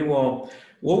 well, we'll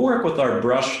work with our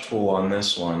brush tool on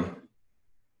this one.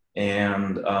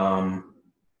 And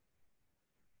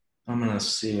I'm going to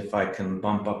see if I can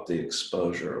bump up the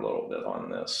exposure a little bit on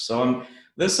this. So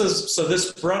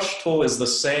this brush tool is the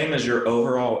same as your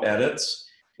overall edits.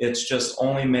 It's just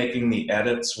only making the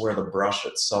edits where the brush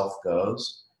itself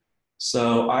goes.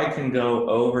 So I can go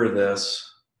over this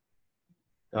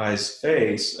guy's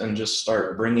face and just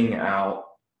start bringing out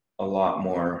a lot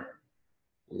more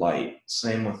light.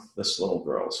 Same with this little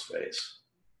girl's face.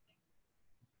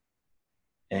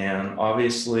 And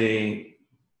obviously,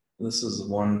 this is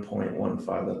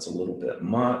 1.15, that's a little bit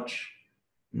much.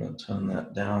 I'm gonna tone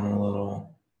that down a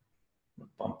little.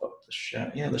 Bump up the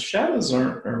shadow. Yeah, the shadows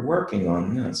are working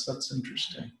on this, that's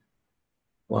interesting.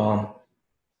 Well,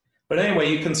 but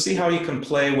anyway, you can see how you can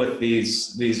play with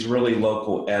these really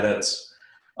local edits.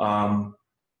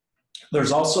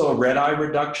 There's also a red eye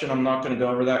reduction. I'm not gonna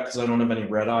go over that because I don't have any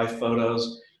red eye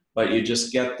photos, but you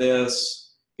just get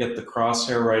this, get the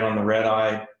crosshair right on the red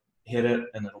eye, hit it,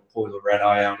 and it'll pull the red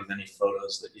eye out of any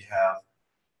photos that you have.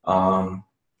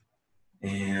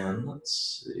 And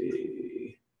let's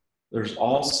see. There's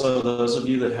also those of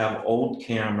you that have old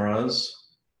cameras.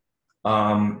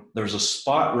 There's a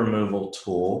spot removal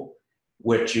tool,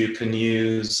 which you can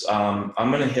use. I'm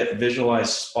going to hit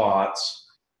visualize spots,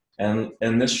 and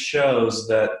this shows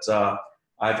that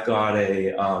I've got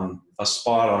a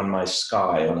spot on my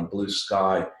sky, on a blue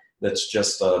sky, that's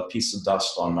just a piece of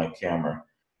dust on my camera.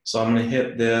 So I'm going to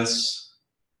hit this,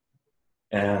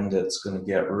 and it's going to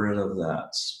get rid of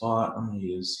that spot. I'm going to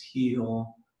use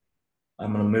heal.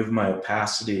 I'm going to move my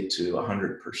opacity to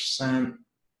 100%,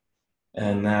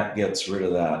 and that gets rid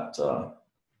of that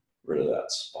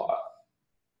spot.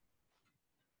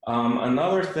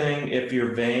 Another thing, if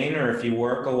you're vain or if you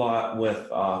work a lot with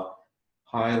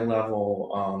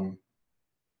high-level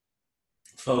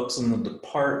folks in the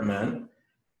department,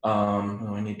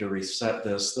 I need to reset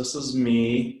this. This is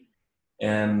me,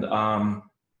 and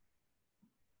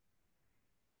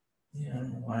yeah, I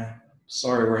don't know why.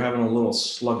 Sorry, we're having a little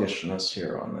sluggishness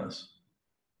here on this.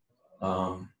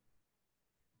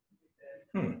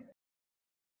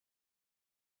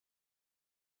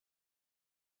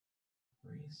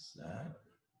 Reset.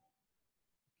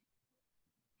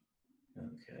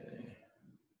 Okay.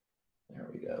 There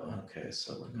we go. Okay,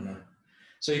 so we're gonna.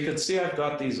 So you can see I've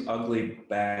got these ugly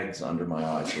bags under my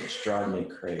eyes, which drive me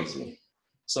crazy.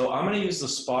 So I'm gonna use the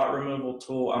spot removal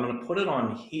tool. I'm gonna put it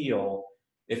on heal.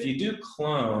 If you do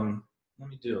clone, let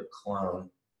me do a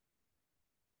clone.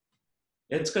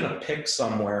 It's gonna pick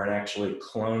somewhere and actually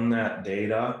clone that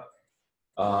data.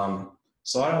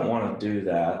 So I don't wanna do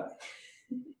that.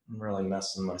 I'm really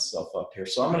messing myself up here.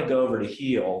 So I'm gonna go over to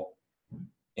heal,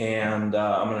 and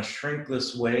I'm gonna shrink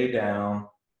this way down,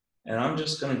 and I'm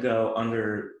just gonna go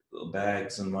under the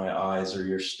bags in my eyes, or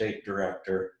your state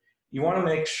director. You wanna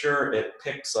make sure it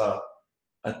picks a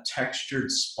textured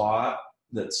spot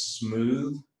that's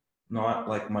smooth, not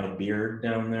like my beard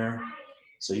down there.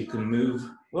 So you can move,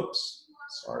 whoops,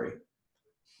 sorry.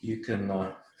 You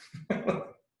can,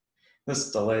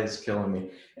 this delay is killing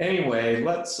me. Anyway,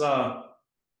 let's go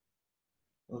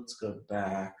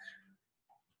back.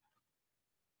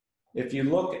 If you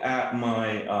look at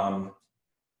my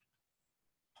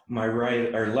my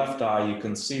right or left eye, you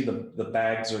can see the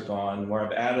bags are gone, where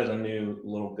I've added a new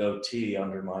little goatee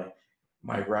under my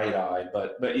right eye.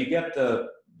 But you get the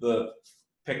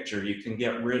picture. You can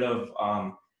get rid of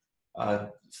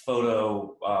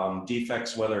photo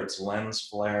defects, whether it's lens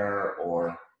flare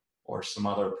or some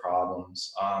other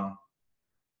problems.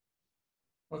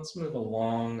 Let's move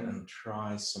along and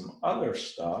try some other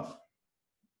stuff.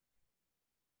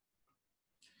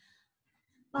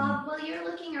 Bob, while you're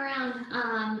looking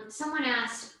around, someone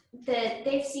asked that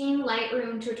they've seen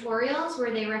Lightroom tutorials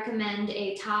where they recommend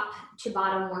a top to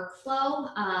bottom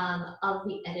workflow of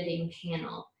the editing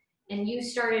panel. And you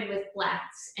started with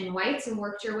blacks and whites and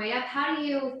worked your way up. How do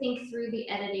you think through the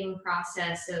editing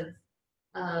process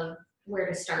of where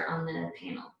to start on the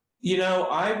panel? You know,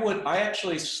 I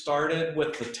actually started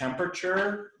with the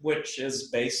temperature, which is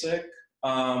basic.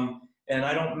 And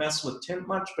I don't mess with tint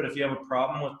much, but if you have a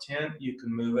problem with tint, you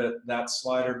can move that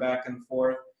slider back and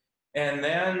forth. And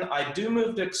then I do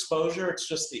move to exposure. It's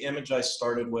just the image I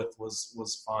started with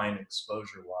was fine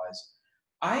exposure-wise.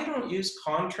 I don't use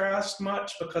contrast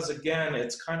much because, again,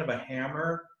 it's kind of a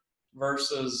hammer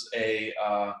versus a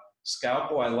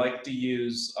scalpel. I like to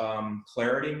use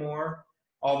clarity more.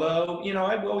 Although, you know,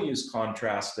 I will use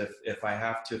contrast if I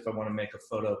have to, if I want to make a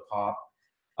photo pop.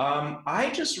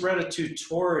 I just read a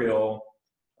tutorial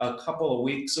a couple of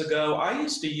weeks ago. I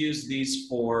used to use these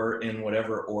four in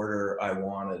whatever order I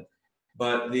wanted.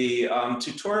 But the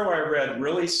tutorial I read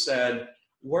really said,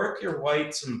 work your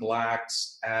whites and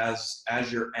blacks as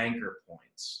your anchor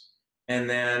points. And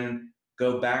then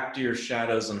go back to your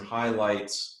shadows and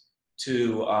highlights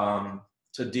to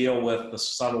deal with the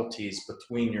subtleties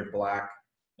between your black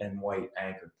and white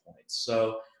anchor points.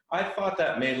 So I thought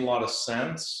that made a lot of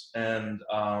sense, and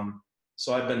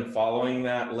so I've been following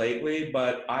that lately.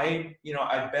 But I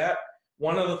bet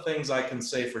one of the things I can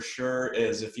say for sure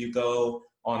is if you go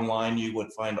online, you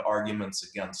would find arguments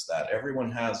against that.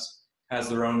 Everyone has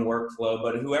their own workflow,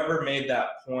 but whoever made that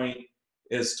point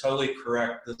is totally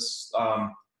correct. This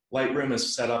Lightroom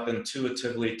is set up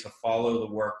intuitively to follow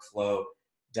the workflow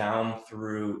down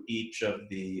through each of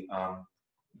the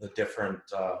different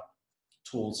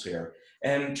tools here.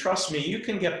 And trust me, you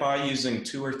can get by using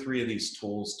 2 or 3 of these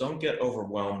tools. Don't get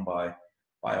overwhelmed by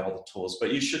all the tools,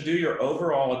 but you should do your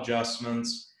overall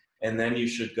adjustments, and then you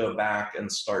should go back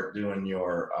and start doing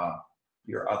your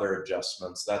other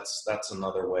adjustments. That's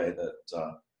another way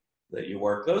that you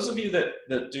work. Those of you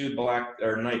that do black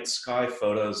or night sky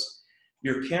photos,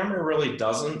 your camera really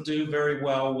doesn't do very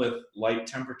well with light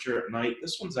temperature at night.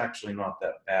 This one's actually not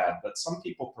that bad, but some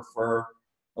people prefer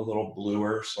a little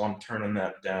bluer, so I'm turning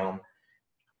that down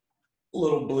a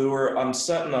little bluer. I'm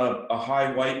setting a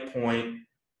high white point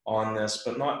on this,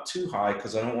 but not too high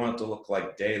because I don't want it to look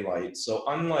like daylight. So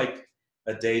unlike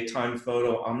a daytime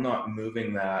photo, I'm not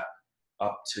moving that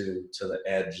up to the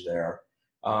edge there.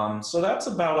 So that's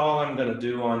about all I'm going to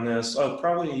do on this. I'll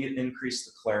probably increase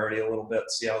the clarity a little bit,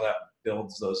 see how that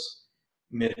builds those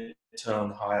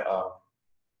mid-tone high,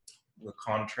 the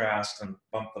contrast, and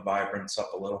bump the vibrance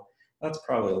up a little. That's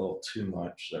probably a little too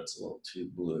much. That's a little too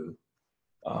blue.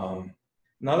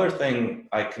 Another thing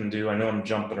I can do, I know I'm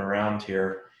jumping around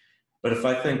here, but if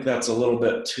I think that's a little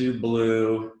bit too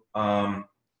blue,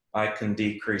 I can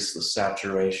decrease the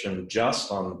saturation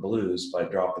just on the blues by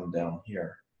dropping down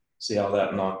here. See how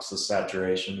that knocks the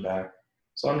saturation back?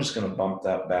 So I'm just going to bump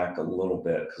that back a little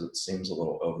bit because it seems a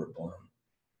little overblown.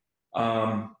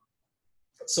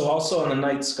 So also in the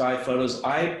night sky photos,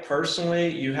 I personally,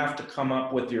 you have to come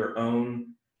up with your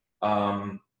own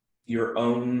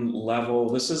level.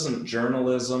 This isn't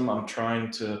journalism. I'm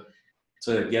trying to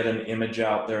get an image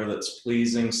out there that's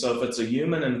pleasing. So if it's a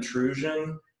human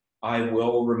intrusion, I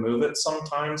will remove it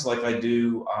sometimes, like I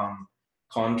do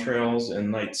contrails in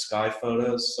night sky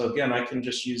photos. So again, I can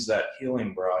just use that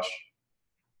healing brush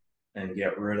and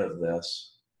get rid of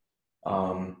this.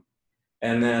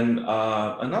 And then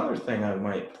another thing I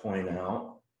might point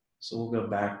out, so we'll go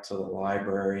back to the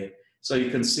library. So you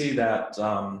can see that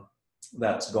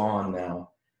that's gone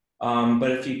now.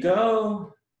 But if you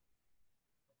go,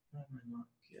 why am I not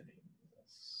getting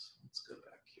this? Let's go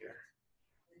back here.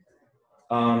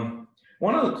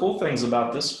 One of the cool things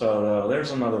about this photo, there's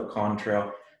another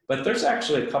contrail, but there's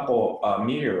actually a couple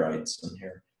meteorites in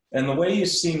here. And the way you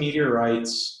see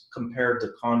meteorites compared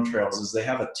to contrails is they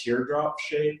have a teardrop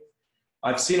shape.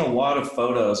 I've seen a lot of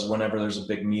photos whenever there's a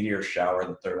big meteor shower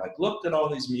that they're like, look at all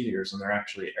these meteors, and they're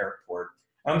actually airport.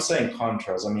 I'm saying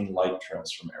contrails, I mean light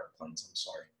trails from airplanes, I'm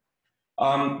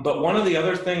sorry. But one of the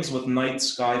other things with night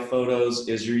sky photos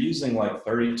is you're using like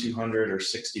 3200 or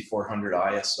 6400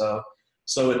 ISO.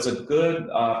 So it's a good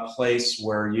place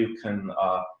where you can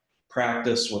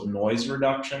practice with noise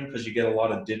reduction because you get a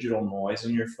lot of digital noise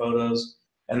in your photos.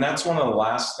 And that's one of the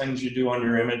last things you do on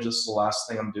your image. This is the last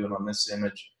thing I'm doing on this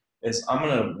image. Is I'm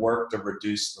going to work to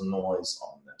reduce the noise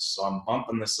on this. So I'm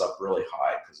bumping this up really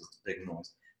high because it's big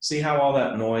noise. See how all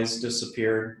that noise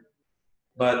disappeared?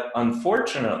 But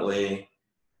unfortunately,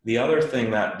 the other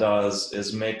thing that does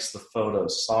is makes the photo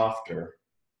softer.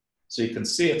 So you can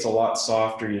see it's a lot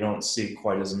softer. You don't see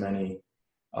quite as many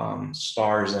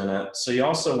stars in it. So you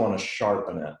also want to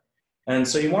sharpen it. And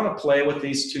so you want to play with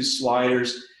these two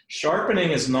sliders.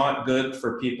 Sharpening is not good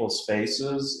for people's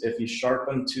faces. If you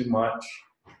sharpen too much,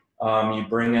 you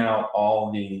bring out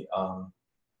all the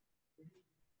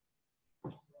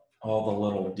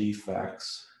little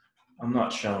defects. I'm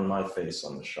not showing my face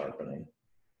on the sharpening.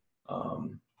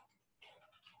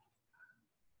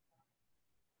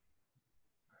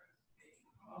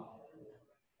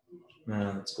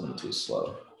 It's going too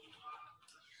slow.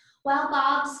 While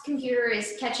Bob's computer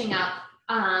is catching up,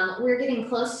 we're getting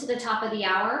close to the top of the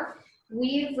hour.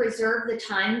 We've reserved the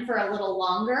time for a little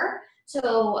longer.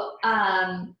 So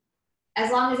as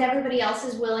long as everybody else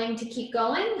is willing to keep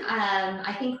going,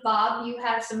 I think, Bob, you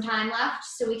have some time left,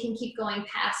 so we can keep going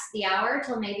past the hour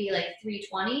till maybe like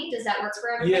 3:20. Does that work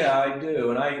for everybody? Yeah, I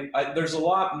do. And there's a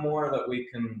lot more that we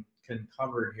can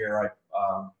cover here. I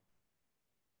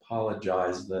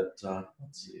apologize that,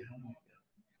 let's see, how am I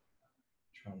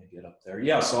trying to get up there?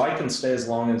 Yeah, so I can stay as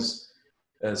long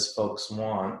as folks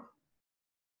want.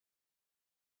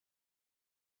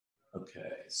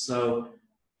 Okay, so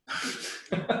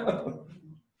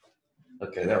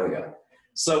okay, there we go.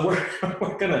 So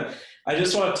we're gonna, I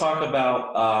just want to talk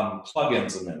about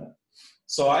plugins a minute.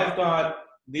 So I've got,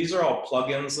 these are all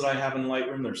plugins that I have in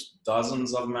Lightroom. There's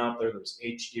dozens of them out there. There's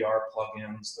HDR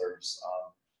plugins. There's,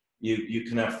 you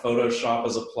can have Photoshop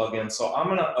as a plugin. So I'm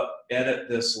gonna edit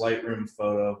this Lightroom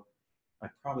photo. I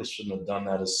probably shouldn't have done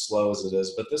that as slow as it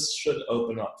is, but this should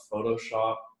open up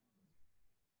Photoshop.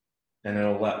 And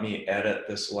it'll let me edit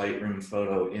this Lightroom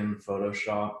photo in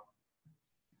Photoshop.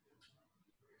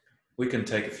 We can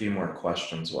take a few more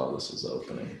questions while this is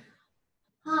opening.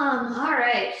 All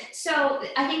right, so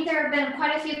I think there have been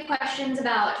quite a few questions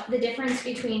about the difference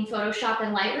between Photoshop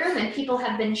and Lightroom, and people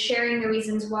have been sharing the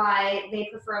reasons why they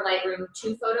prefer Lightroom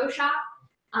to Photoshop.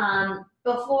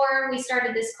 Before we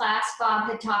started this class, Bob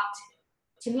had talked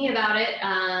to me about it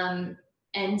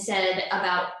and said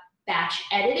about batch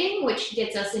editing, which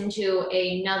gets us into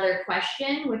another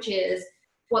question, which is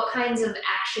what kinds of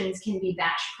actions can be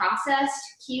batch processed,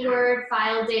 keyword,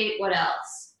 file date, what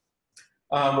else?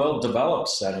 Well, develop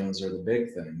settings are the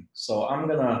big thing. So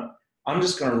I'm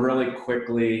just gonna really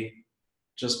quickly,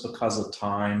 just because of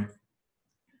time,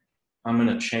 I'm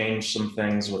gonna change some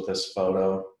things with this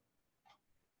photo.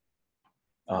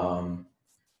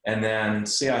 And then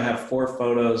see, I have 4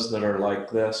 photos that are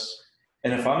like this.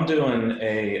 And if I'm doing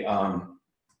a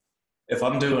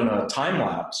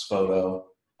time-lapse photo,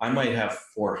 I might have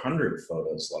 400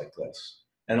 photos like this.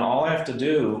 And all I have to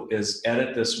do is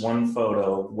edit this one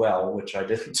photo well, which I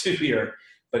didn't do here,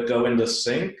 but go into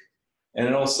sync, and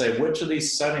it'll say, which of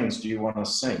these settings do you want to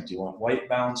sync? Do you want white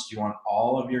balance? Do you want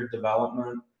all of your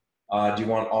development? Do you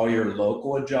want all your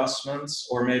local adjustments?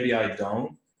 Or maybe I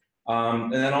don't.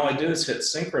 And then all I do is hit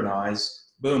synchronize,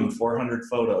 boom, 400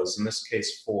 photos, in this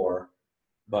case 4,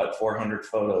 but 400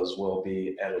 photos will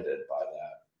be edited by that.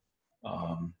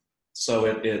 So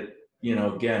it you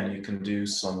know, again, you can do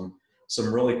some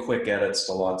really quick edits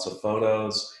to lots of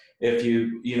photos. If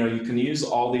you know, you can use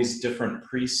all these different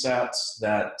presets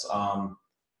that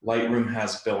Lightroom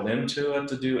has built into it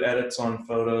to do edits on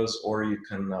photos, or you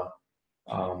can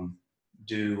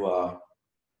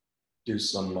do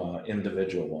some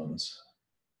individual ones.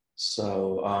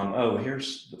 So, oh,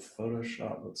 here's the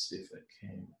Photoshop. Let's see if it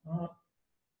came up.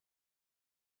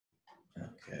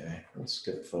 Okay, let's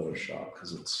skip Photoshop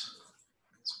because it's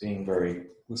being very,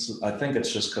 I think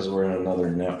it's just because we're in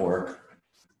another network.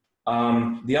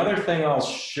 The other thing I'll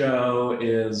show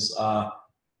is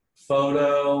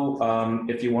photo.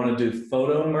 If you want to do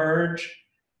photo merge,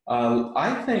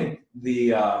 I think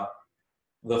the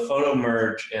photo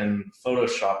merge in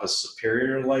Photoshop is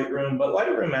superior to Lightroom, but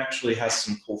Lightroom actually has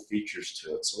some cool features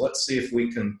to it. So let's see if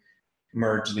we can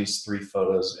merge these 3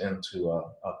 photos into a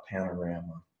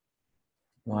panorama.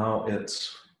 Wow,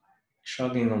 it's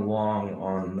chugging along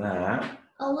on that.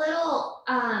 A little,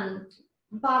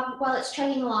 Bob, while it's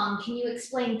chugging along, can you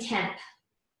explain temp?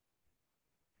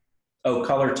 Oh,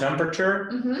 color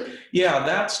temperature? Mm-hmm. Yeah,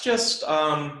 that's just,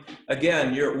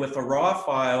 again, with a raw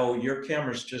file, your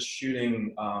camera's just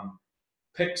shooting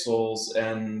pixels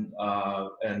and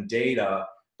data,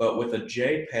 but with a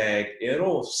JPEG,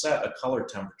 it'll set a color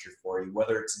temperature for you,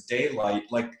 whether it's daylight,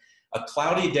 like a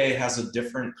cloudy day has a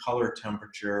different color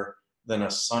temperature than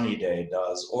a sunny day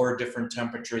does, or a different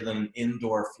temperature than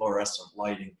indoor fluorescent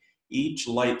lighting. Each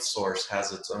light source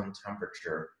has its own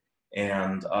temperature.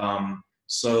 And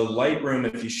so Lightroom,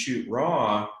 if you shoot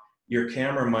raw, your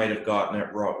camera might have gotten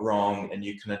it wrong, and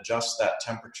you can adjust that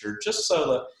temperature just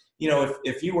so that, you know,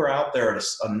 if you were out there at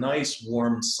a nice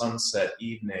warm sunset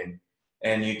evening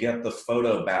and you get the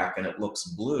photo back and it looks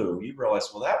blue, you realize,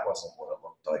 well, that wasn't what it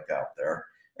looked like out there.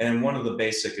 And one of the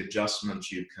basic adjustments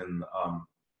you can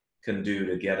do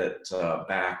to get it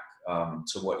back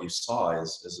to what you saw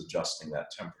is adjusting that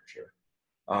temperature.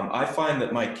 I find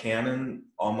that my Canon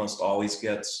almost always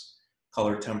gets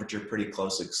color temperature pretty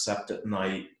close, except at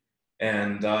night.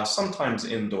 And sometimes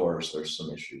indoors, there's some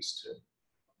issues too.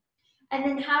 And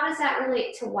then how does that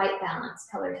relate to white balance,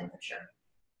 color temperature?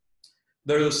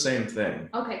 They're the same thing.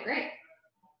 Okay, great.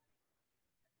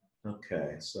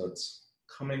 Okay, so it's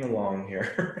coming along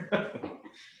here.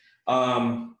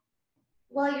 While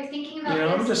you're thinking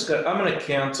about this, I'm gonna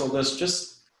cancel this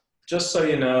just so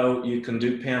you know, you can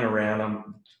do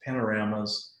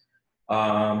panoramas.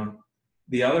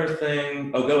 The other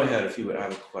thing, oh, go ahead if you would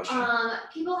have a question.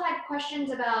 People had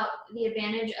questions about the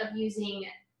advantage of using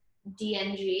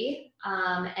DNG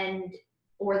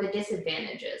or the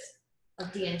disadvantages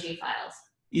of DNG files.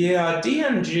 Yeah,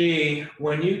 DNG,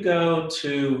 when you go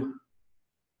to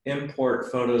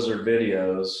import photos or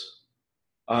videos,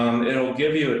 it'll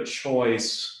give you a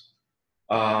choice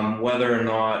whether or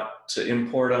not to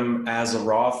import them as a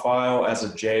raw file, as a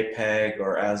JPEG,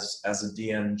 or as a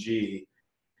DNG.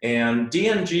 And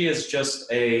DNG is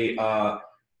just a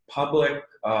public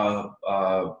raw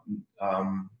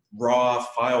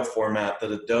file format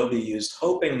that Adobe used,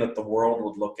 hoping that the world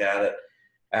would look at it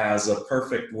as a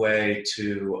perfect way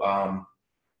to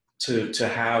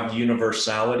have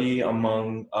universality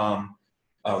among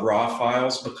raw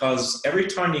files, because every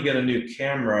time you get a new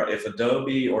camera, if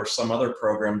Adobe or some other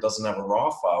program doesn't have a raw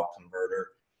file converter,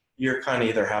 you're kind of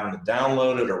either having to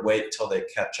download it or wait till they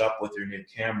catch up with your new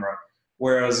camera.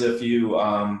 Whereas if you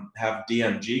have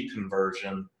DNG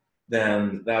conversion,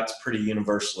 then that's pretty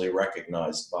universally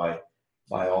recognized by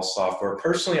all software.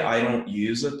 Personally, I don't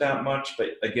use it that much,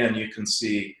 but again, you can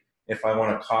see if I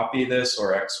want to copy this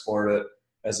or export it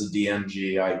as a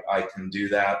DNG, I can do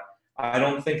that. I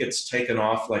don't think it's taken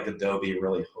off like Adobe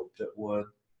really hoped it would,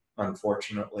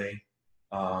 unfortunately.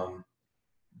 But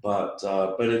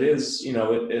it is, you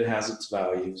know, it has its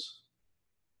values.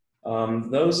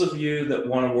 Those of you that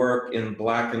want to work in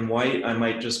black and white, I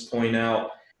might just point out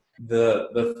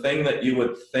the thing that you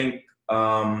would think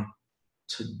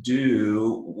to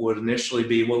do would initially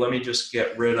be, well, let me just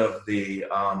get rid of the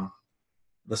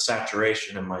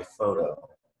saturation in my photo.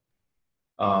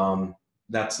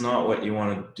 that's not what you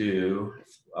want to do.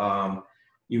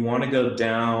 You want to go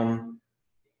down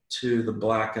to the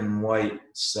black and white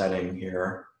setting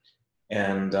here,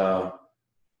 and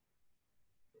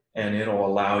it'll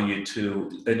allow you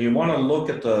to, and you want to look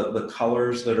at the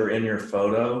colors that are in your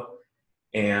photo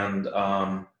and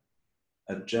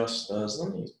adjust those.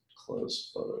 Let me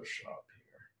close Photoshop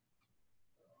here.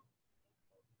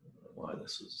 I don't know why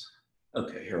this is,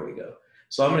 okay, here we go.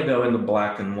 So I'm going to go into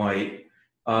black and white.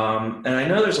 And I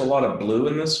know there's a lot of blue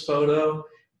in this photo,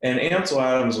 and Ansel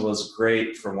Adams was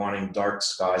great for wanting dark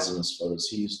skies in his photos.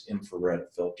 He used infrared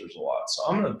filters a lot. So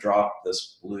I'm going to drop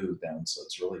this blue down so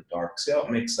it's really dark. See how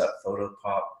it makes that photo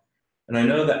pop? And I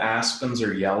know the aspens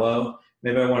are yellow.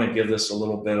 Maybe I want to give this a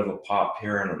little bit of a pop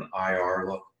here and an IR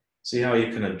look. See how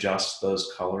you can adjust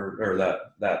those color, or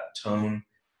that tone.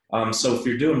 So if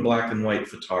you're doing black and white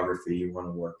photography, you want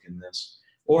to work in this.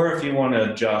 Or if you want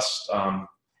to adjust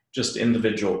just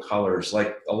individual colors.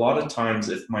 Like a lot of times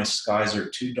if my skies are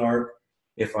too dark,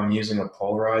 if I'm using a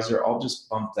polarizer, I'll just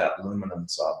bump that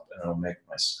luminance up and it'll make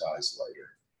my skies lighter.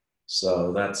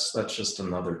 So that's just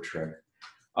another trick.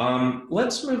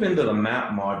 Let's move into the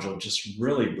map module just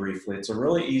really briefly. It's a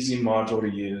really easy module to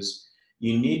use.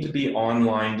 You need to be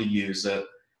online to use it.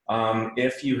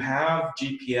 If you have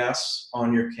GPS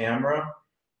on your camera,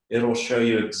 it'll show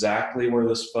you exactly where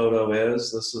this photo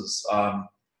is. This is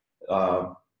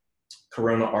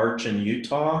Corona Arch in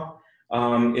Utah.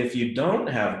 If you don't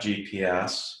have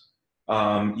GPS,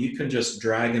 you can just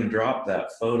drag and drop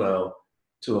that photo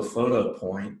to a photo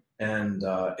point, and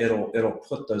it'll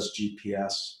put those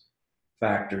GPS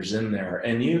factors in there.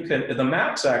 And you can, the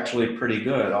map's actually pretty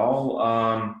good.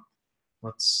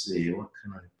 Let's see, what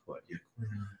can I put?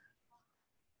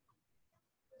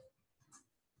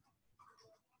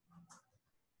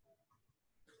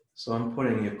 So I'm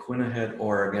putting Yaquina Head,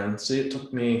 Oregon. See, it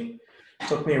took me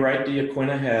right to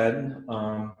Yaquina Head.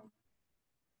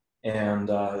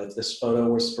 If this photo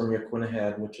was from Yaquina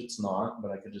Head, which it's not,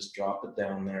 but I could just drop it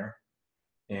down there.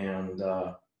 And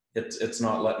it's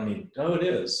not letting me, oh, it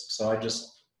is. So I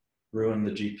just ruined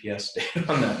the GPS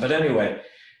data on that. But anyway,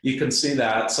 you can see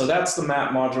that. So that's the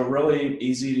map module, really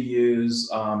easy to use.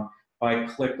 If I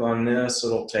click on this,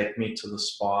 it'll take me to the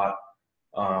spot.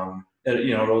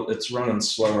 It's running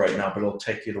slow right now, but it'll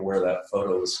take you to where that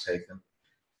photo was taken.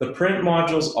 The print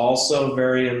module is also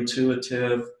very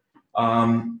intuitive.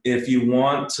 If you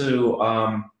want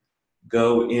to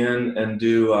go in and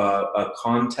do a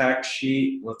contact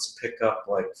sheet, let's pick up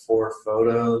like 4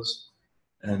 photos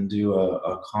and do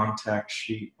a contact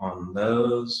sheet on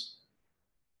those.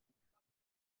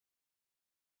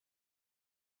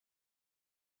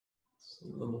 It's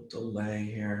a little delay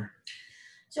here.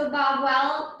 So Bob,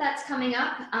 while that's coming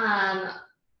up,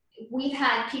 we've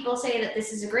had people say that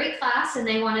this is a great class and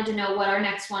they wanted to know what our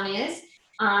next one is.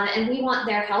 And we want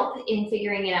their help in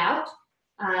figuring it out.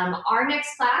 Our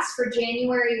next class for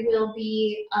January will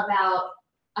be about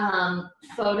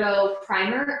photo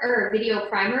primer or video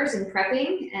primers and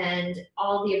prepping and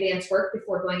all the advanced work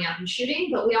before going out and shooting.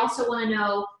 But we also want to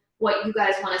know what you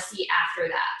guys want to see after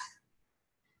that.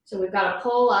 So we've got a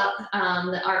poll up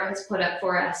that Art has put up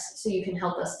for us so you can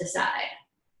help us decide.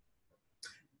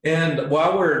 And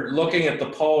while we're looking at the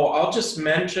poll, I'll just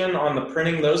mention on the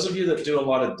printing, those of you that do a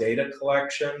lot of data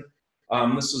collection,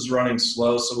 this is running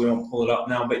slow, so we won't pull it up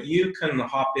now, but you can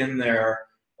hop in there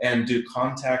and do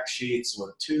contact sheets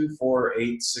with 2, 4,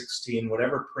 8, 16,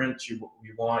 whatever print you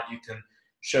want. You can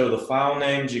show the file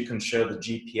names, you can show the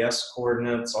GPS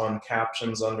coordinates on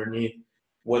captions underneath,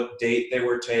 what date they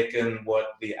were taken, what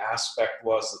the aspect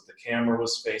was that the camera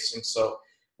was facing. So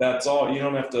that's all. You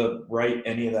don't have to write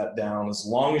any of that down. As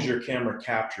long as your camera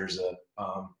captures it,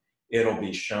 it'll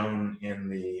be shown in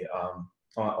the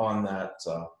on that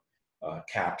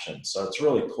caption. So it's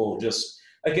really cool. Just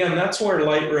again, that's where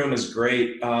Lightroom is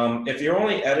great. If you're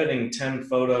only editing 10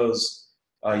 photos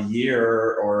a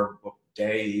year or a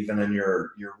day, even, and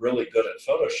you're really good at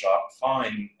Photoshop,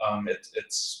 fine.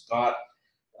 It's got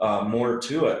more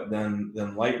to it than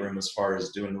Lightroom as far as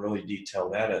doing really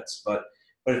detailed edits. But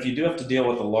if you do have to deal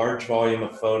with a large volume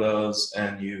of photos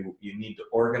and you need to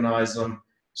organize them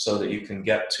so that you can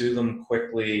get to them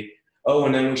quickly. Oh,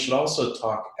 and then we should also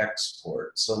talk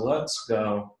export. So let's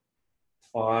go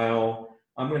File.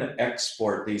 I'm going to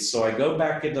export these. So I go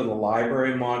back into the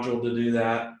library module to do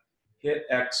that, hit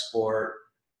export.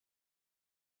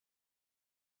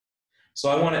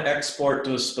 So I want to export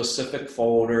to a specific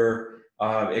folder.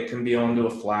 It can be onto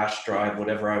a flash drive,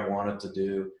 whatever I want it to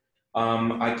do.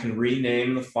 I can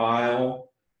rename the file,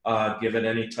 give it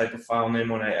any type of file name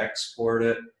when I export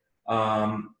it.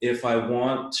 If I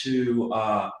want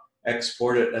to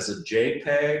export it as a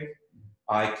JPEG,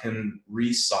 I can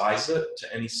resize it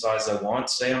to any size I want.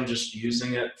 Say I'm just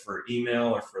using it for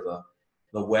email or for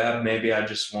the web. Maybe I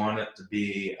just want it to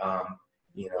be,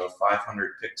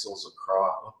 500 pixels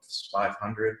across,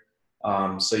 500.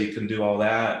 So you can do all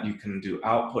that. You can do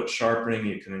output sharpening.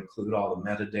 You can include all the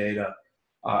metadata.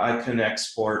 I can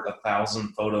export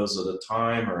 1,000 photos at a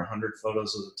time or 100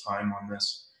 photos at a time on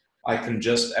this. I can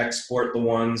just export the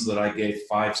ones that I gave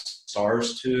 5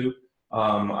 stars to.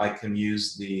 I can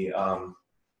use the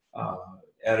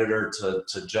editor to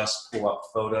just pull up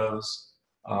photos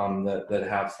that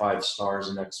have 5 stars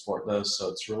and export those. So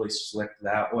it's really slick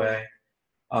that way.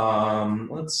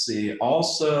 Let's see.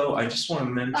 Also, I just want to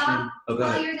mention.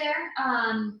 While you're there,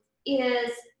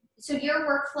 so your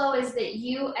workflow is that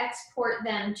you export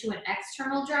them to an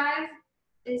external drive?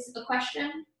 Is the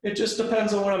question? It just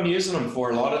depends on what I'm using them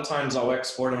for. A lot of times I'll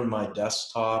export them to my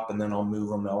desktop and then I'll move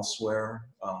them elsewhere.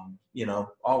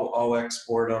 I'll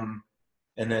export them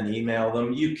and then email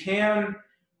them. You can.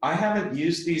 I haven't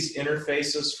used these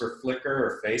interfaces for Flickr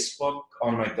or Facebook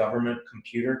on my government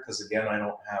computer because, again, I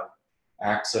don't have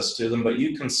access to them, but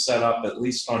you can set up, at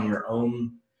least on your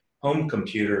own home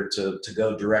computer, to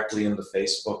go directly into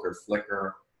Facebook or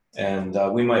Flickr, and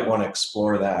we might want to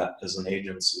explore that as an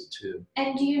agency too.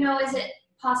 And do you know, is it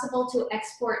possible to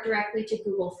export directly to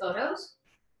Google Photos?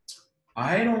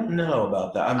 I don't know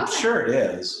about that. I'm sure it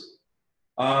is.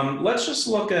 Let's just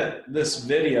look at this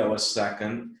video a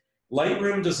second.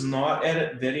 Lightroom does not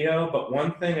edit video, but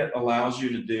one thing it allows you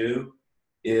to do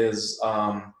is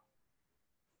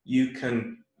you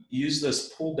can use this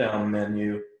pull down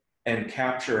menu and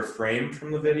capture a frame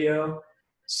from the video.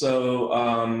 So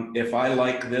if I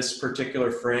like this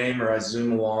particular frame or I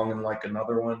zoom along and like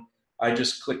another one, I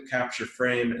just click capture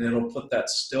frame and it'll put that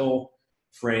still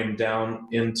frame down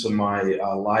into my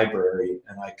library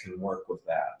and I can work with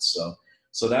that. So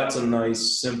that's a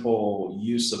nice simple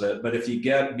use of it. But if you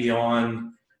get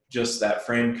beyond just that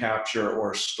frame capture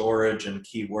or storage and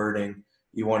keywording,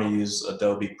 you want to use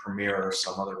Adobe Premiere or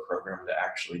some other program to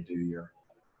actually do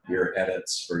your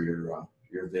edits for your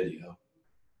video.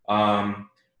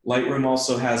 Lightroom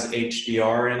also has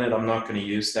HDR in it. I'm not going to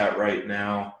use that right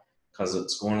now because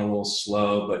it's going a little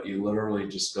slow, but you literally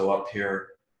just go up here,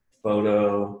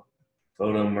 photo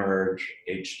merge,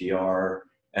 HDR,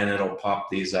 and it'll pop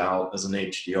these out as an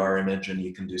HDR image and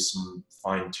you can do some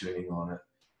fine tuning on it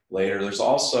later. There's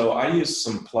also, I use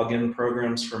some plugin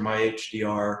programs for my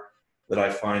HDR that I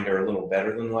find are a little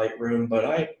better than Lightroom, but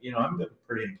I'm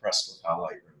pretty impressed with how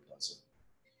Lightroom does it.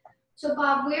 So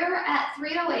Bob, we're at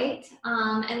 3:08,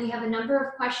 and we have a number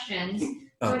of questions.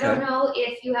 So Okay. I don't know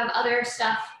if you have other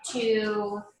stuff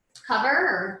to cover.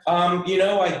 Or...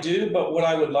 I do, but what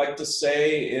I would like to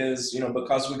say is,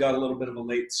 because we got a little bit of a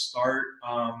late start,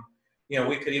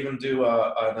 we could even do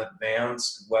an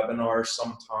advanced webinar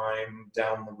sometime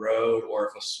down the road, or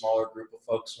if a smaller group of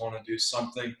folks want to do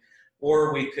something.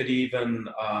 Or we could even,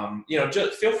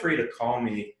 just feel free to call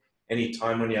me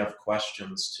anytime when you have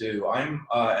questions too. I'm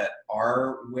at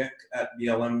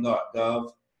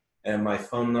rwick@blm.gov, and my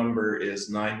phone number is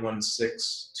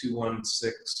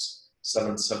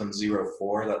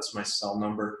 916-216-7704. That's my cell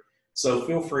number. So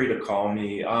feel free to call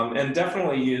me, and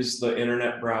definitely use the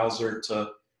internet browser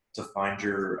to find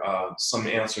your some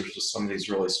answers to some of these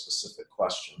really specific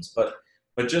questions. But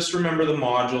just remember the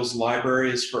modules.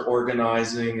 Library is for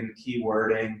organizing and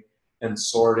keywording and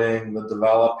sorting. The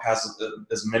develop has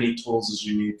as many tools as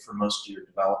you need for most of your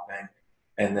developing,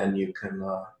 and then you can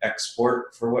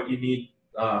export for what you need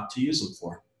to use them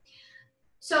for.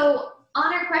 So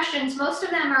on our questions, most of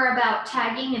them are about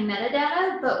tagging and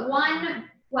metadata, but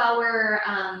one, while we're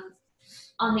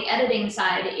on the editing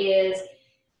side, is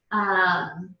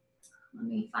let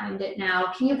me find it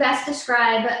now. Can you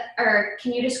describe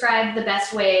the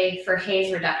best way for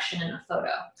haze reduction in a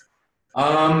photo?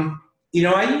 I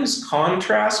use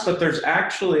contrast, but there's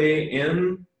actually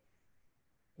in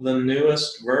the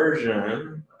newest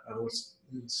version, let's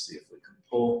see if we can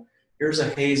pull, here's a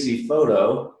hazy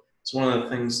photo. It's one of the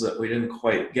things that we didn't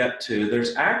quite get to.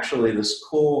 There's actually this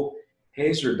cool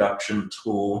haze reduction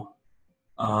tool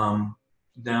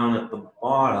down at the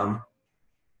bottom.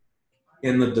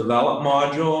 In the develop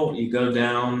module, you go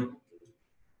down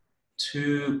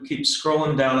to, keep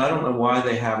scrolling down. I don't know why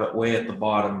they have it way at the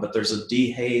bottom, but there's a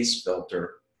dehaze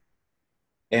filter.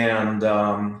 And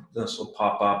this will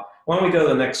pop up. Why don't we go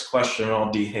to the next question and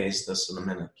I'll dehaze this in a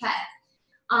minute. Okay.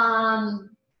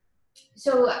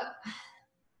 So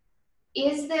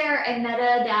is there a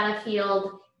metadata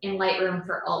field in Lightroom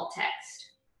for alt text?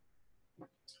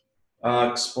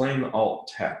 Explain alt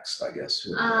text, I guess.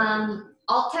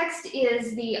 alt text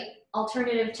is the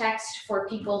alternative text for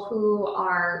people who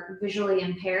are visually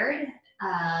impaired,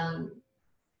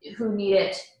 who need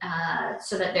it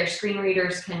so that their screen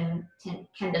readers can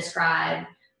describe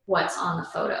what's on the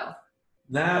photo.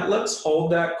 Let's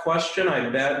hold that question. I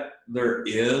bet there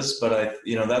is, but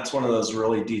that's one of those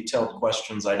really detailed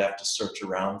questions I'd have to search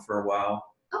around for a while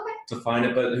to find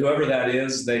it. But whoever that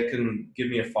is, they can give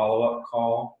me a follow-up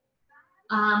call.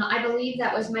 I believe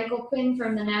that was Michael Quinn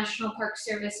from the National Park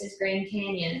Service's Grand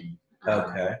Canyon.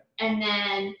 Okay. And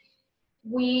then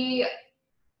we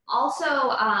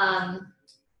also,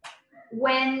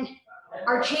 when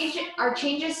are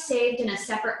changes saved in a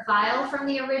separate file from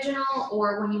the original,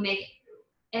 or when you make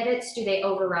edits, do they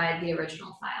override the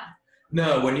original file?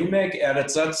 No, when you make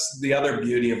edits, that's the other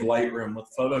beauty of Lightroom. With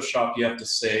Photoshop, you have to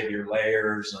save your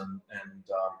layers, and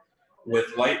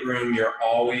with Lightroom, you're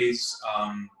always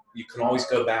you can always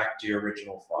go back to your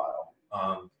original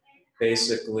file.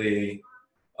 Basically,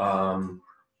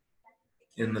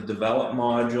 in the develop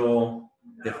module,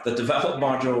 if the develop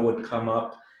module would come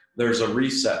up, there's a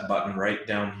reset button right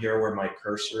down here where my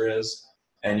cursor is,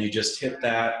 and you just hit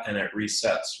that and it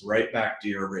resets right back to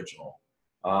your original.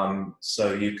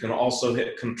 So you can also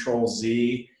hit Control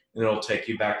Z and it'll take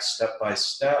you back step by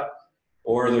step.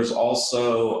 Or there's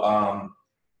also,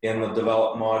 in the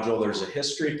develop module, there's a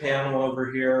history panel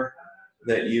over here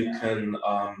that you can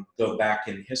go back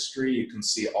in history. You can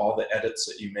see all the edits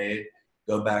that you made,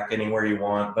 go back anywhere you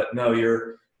want. But no,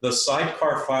 the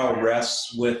sidecar file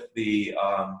rests with the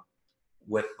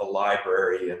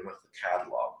library and with the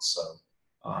catalog. So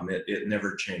it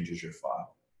never changes your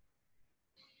file.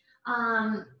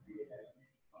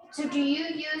 So do you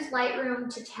use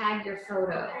Lightroom to tag your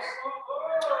photos?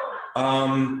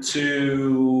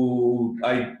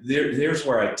 There's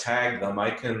where I tag them. I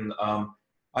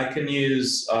can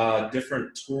use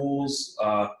different tools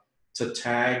to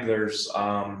tag. There's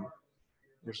a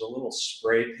little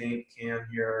spray paint can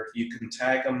here. You can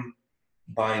tag them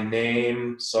by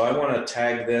name. So I want to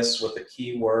tag this with a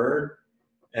keyword.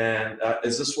 And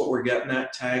is this what we're getting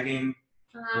at, tagging?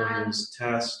 We'll use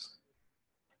test.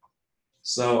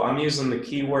 So I'm using the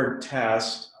keyword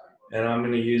test, and I'm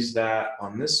going to use that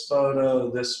on this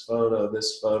photo, this photo,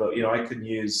 this photo. You know, I could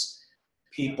use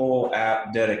people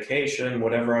at dedication,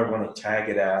 whatever I want to tag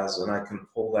it as, and I can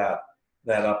pull that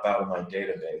up out of my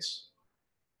database.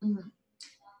 Mm-hmm.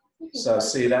 So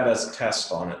see, that has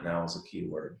test on it now as a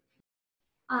keyword.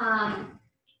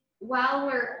 While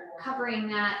we're covering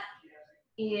that,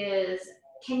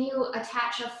 can you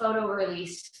attach a photo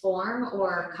release form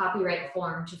or copyright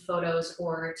form to photos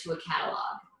or to a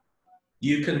catalog?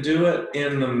 You can do it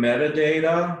in the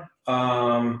metadata.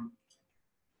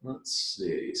 Let's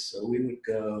see, so we would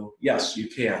go, yes, you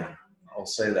can. I'll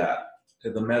say that.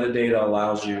 The metadata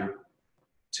allows you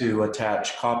to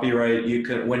attach copyright. You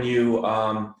can, when you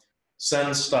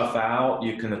send stuff out,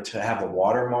 you can have a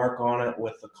watermark on it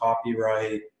with the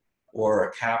copyright, or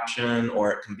a caption,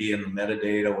 or it can be in the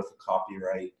metadata with a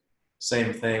copyright.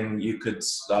 Same thing, you could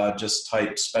just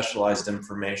type specialized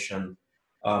information.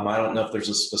 I don't know if there's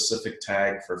a specific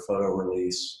tag for photo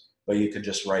release, but you could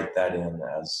just write that in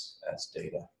as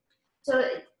data. So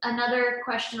another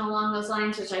question along those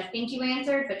lines, which I think you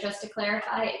answered, but just to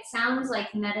clarify, it sounds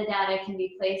like metadata can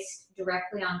be placed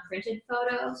directly on printed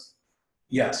photos?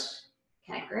 Yes.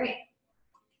 Okay, great.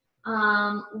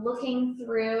 Looking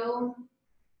through,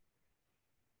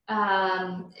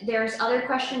 there's other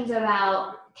questions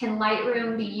about, can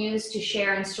Lightroom be used to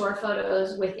share and store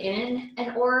photos within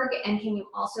an org, and can you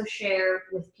also share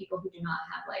with people who do not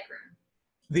have Lightroom?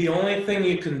 The only thing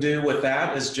you can do with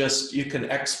that is just, you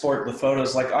can export the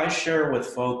photos. Like I share with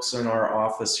folks in our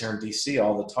office here in DC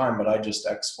all the time, but I just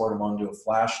export them onto a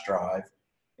flash drive,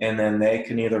 and then they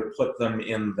can either put them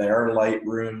in their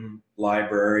Lightroom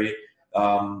library.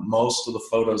 Most of the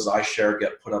photos I share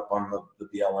get put up on the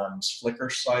BLM's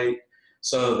Flickr site.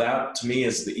 So that, to me,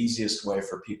 is the easiest way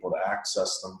for people to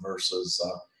access them versus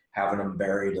having them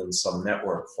buried in some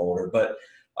network folder. But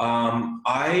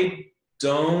I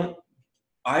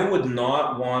would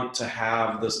not want to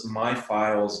have my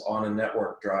files on a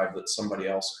network drive that somebody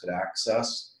else could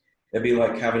access. It'd be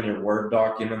like having your Word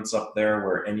documents up there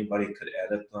where anybody could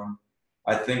edit them.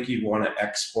 I think you'd want to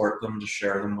export them to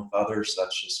share them with others.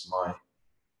 That's just my,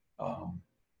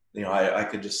 I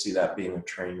could just see that being a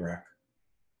train wreck.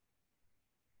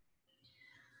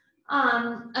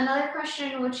 Another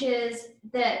question, which is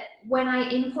that when I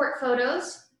import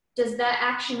photos, does that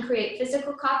action create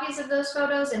physical copies of those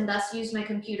photos and thus use my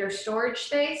computer storage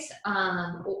space?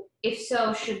 If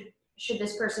so, should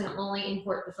this person only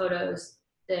import the photos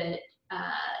that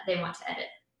they want to edit?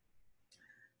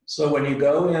 So when you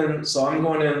go in, so I'm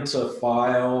going into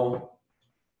File,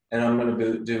 and I'm going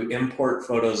to do Import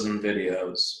Photos and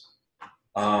Videos.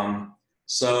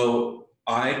 So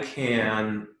I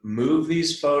can move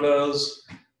these photos,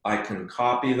 I can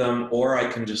copy them, or I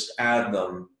can just add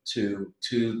them to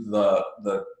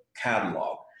the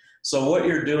catalog. So what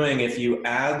you're doing, if you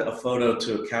add a photo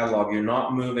to a catalog, you're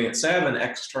not moving it. Say I have an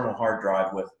external hard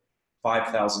drive with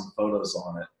 5,000 photos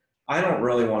on it. I don't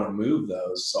really want to move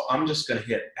those, so I'm just going to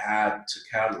hit Add to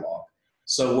Catalog.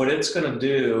 So what it's going to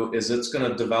do is it's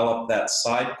going to develop that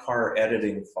sidecar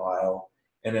editing file,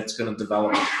 and it's going to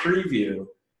develop a preview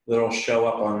that'll show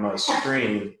up on my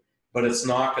screen, but it's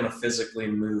not going to physically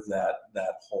move that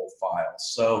whole file.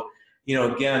 So, you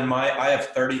know, again, I have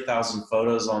 30,000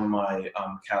 photos on my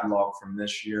catalog from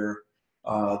this year.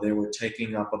 They were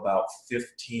taking up about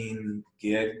 15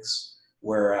 gigs,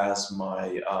 whereas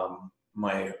my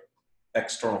my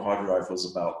external hard drive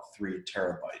was about 3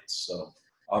 terabytes. So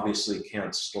obviously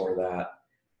can't store that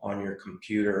on your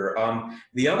computer.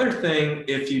 The other thing,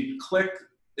 if you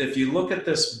look at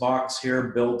this box here,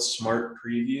 Build Smart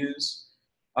Previews,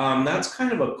 that's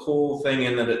kind of a cool thing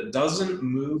in that it doesn't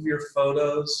move your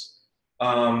photos,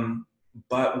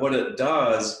 but what it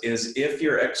does is if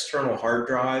your external hard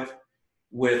drive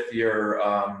with your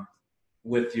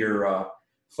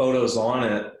photos on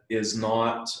it is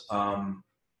not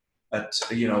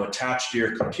attached to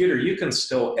your computer, you can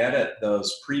still edit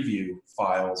those preview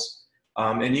files,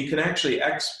 and you can actually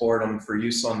export them for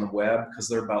use on the web because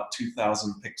they're about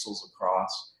 2,000 pixels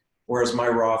across, whereas my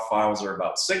raw files are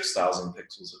about 6,000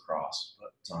 pixels across.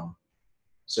 But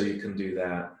so you can do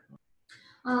that.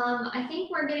 I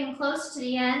think we're getting close to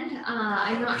the end.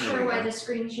 I'm not sure why the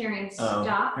screen sharing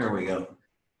stopped. Here we go.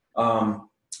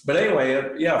 But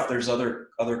anyway, yeah, if there's other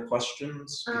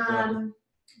questions.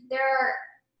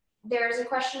 There's a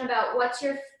question about what's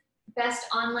your best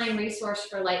online resource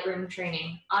for Lightroom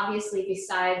training, obviously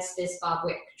besides this Bob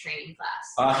Wick training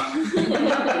class.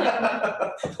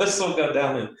 This will go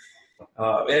down in.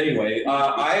 Anyway,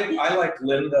 I like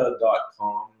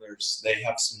lynda.com. They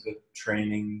have some good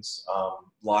trainings,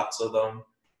 lots of them.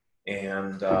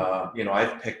 And, you know,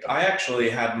 I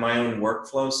actually had my own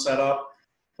workflow set up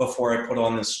before I put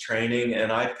on this training,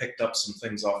 and I picked up some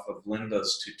things off of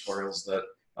Linda's tutorials that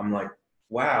I'm like,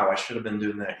 wow, I should have been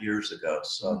doing that years ago.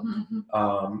 So, you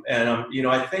know,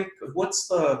 I think, what's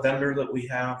the vendor that we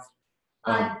have?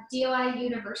 DOI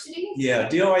University? Yeah,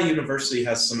 DOI University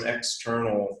has some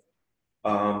external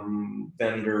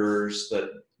vendors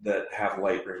that have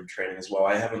Lightroom training as well.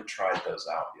 I haven't tried those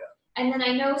out yet. And then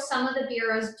I know some of the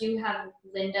bureaus do have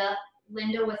Lynda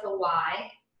with a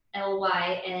Y,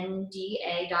 lynda.com,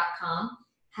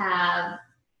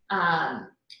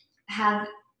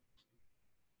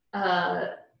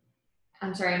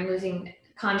 I'm sorry, I'm losing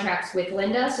contracts with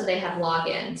Lynda, so they have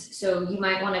logins. So you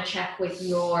might want to check with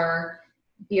your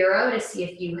bureau to see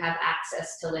if you have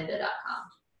access to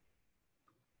lynda.com.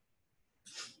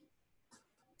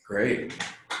 Great.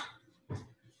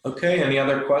 Okay, any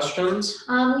other questions?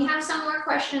 We have some more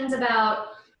questions about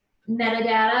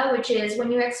metadata, which is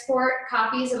when you export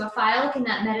copies of a file, can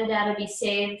that metadata be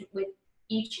saved with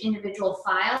each individual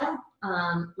file,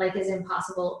 like is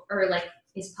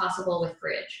possible with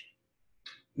Bridge?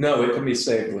 No, it can be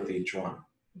saved with each one.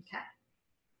 Okay.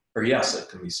 Or yes, it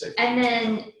can be saved. And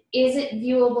then is it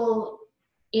viewable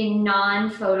in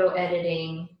non-photo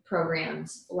editing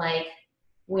programs like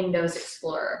Windows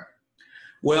Explorer?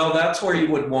 Well, that's where you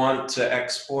would want to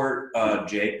export a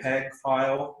JPEG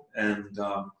file and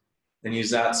use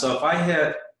that. So if I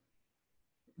hit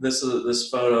this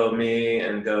photo of me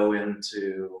and go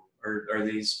into, or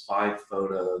these 5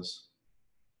 photos,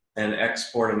 and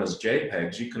export them as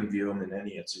JPEGs, you can view them in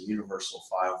any, it's a universal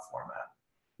file format.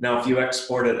 Now, if you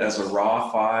export it as a RAW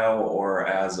file or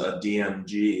as a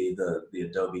DMG, the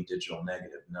Adobe Digital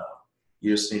Negative, no.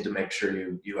 You just need to make sure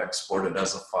you export it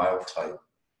as a file type.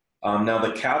 Now,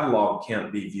 the catalog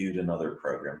can't be viewed in other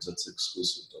programs. It's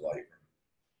exclusive to Lightroom.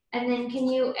 And then can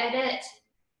you edit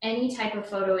any type of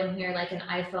photo in here, like an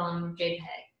iPhone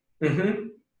JPEG? Mm-hmm.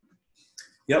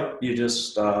 Yep, you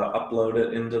just upload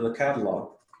it into the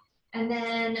catalog. And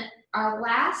then our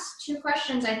last 2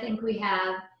 questions I think we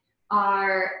have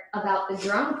are about the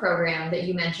drone program that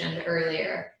you mentioned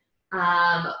earlier,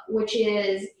 which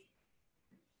is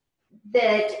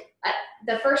that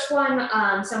the first one,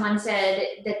 someone said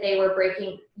that you were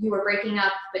breaking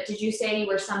up, but did you say you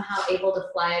were somehow able to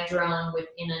fly a drone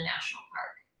within a national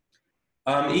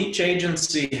park? Each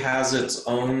agency has its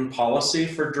own policy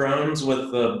for drones.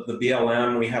 With the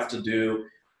BLM, we have to do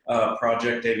a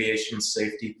project aviation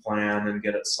safety plan and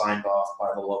get it signed off by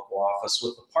the local office.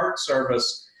 With the Park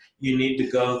Service, you need to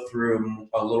go through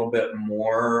a little bit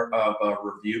more of a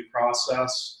review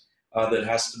process that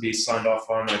has to be signed off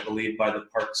on, I believe, by the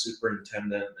park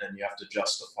superintendent, and you have to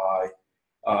justify,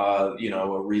 you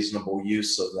know, a reasonable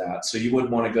use of that. So you would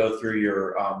want to go through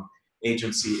your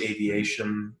agency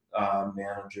aviation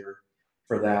manager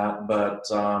for that. But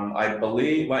I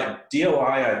believe, like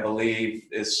DOI, I believe,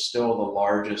 is still the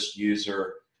largest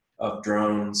user of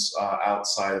drones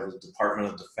outside of the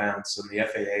Department of Defense, and the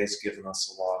FAA has given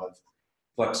us a lot of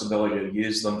flexibility to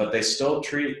use them, but they still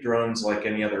treat drones like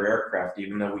any other aircraft.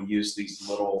 Even though we use these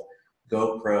little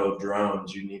GoPro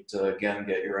drones, you need to, again,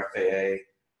 get your FAA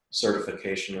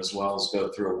certification, as well as go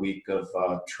through a week of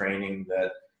training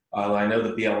that I know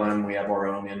the BLM, we have our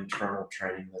own internal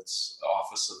training that's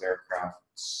Office of Aircraft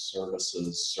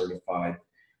Services certified,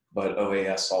 but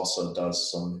OAS also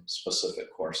does some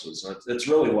specific courses. And it's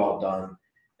really well done,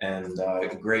 and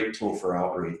a great tool for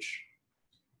outreach.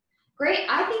 Great.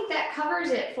 I think that covers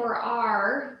it for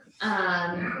our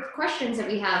questions that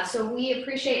we have. So we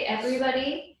appreciate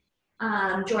everybody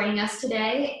joining us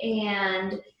today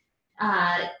and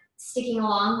sticking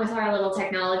along with our little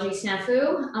technology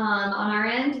snafu on our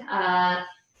end.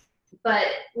 But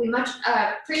we much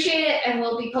appreciate it, and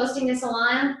we'll be posting this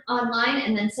online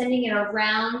and then sending it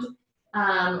around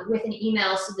with an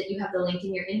email so that you have the link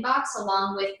in your inbox,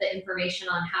 along with the information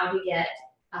on how to get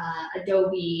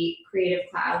Adobe Creative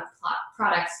Cloud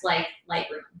products like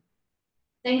Lightroom.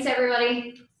 Thanks,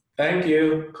 everybody. Thank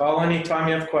you. Call anytime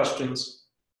you have questions.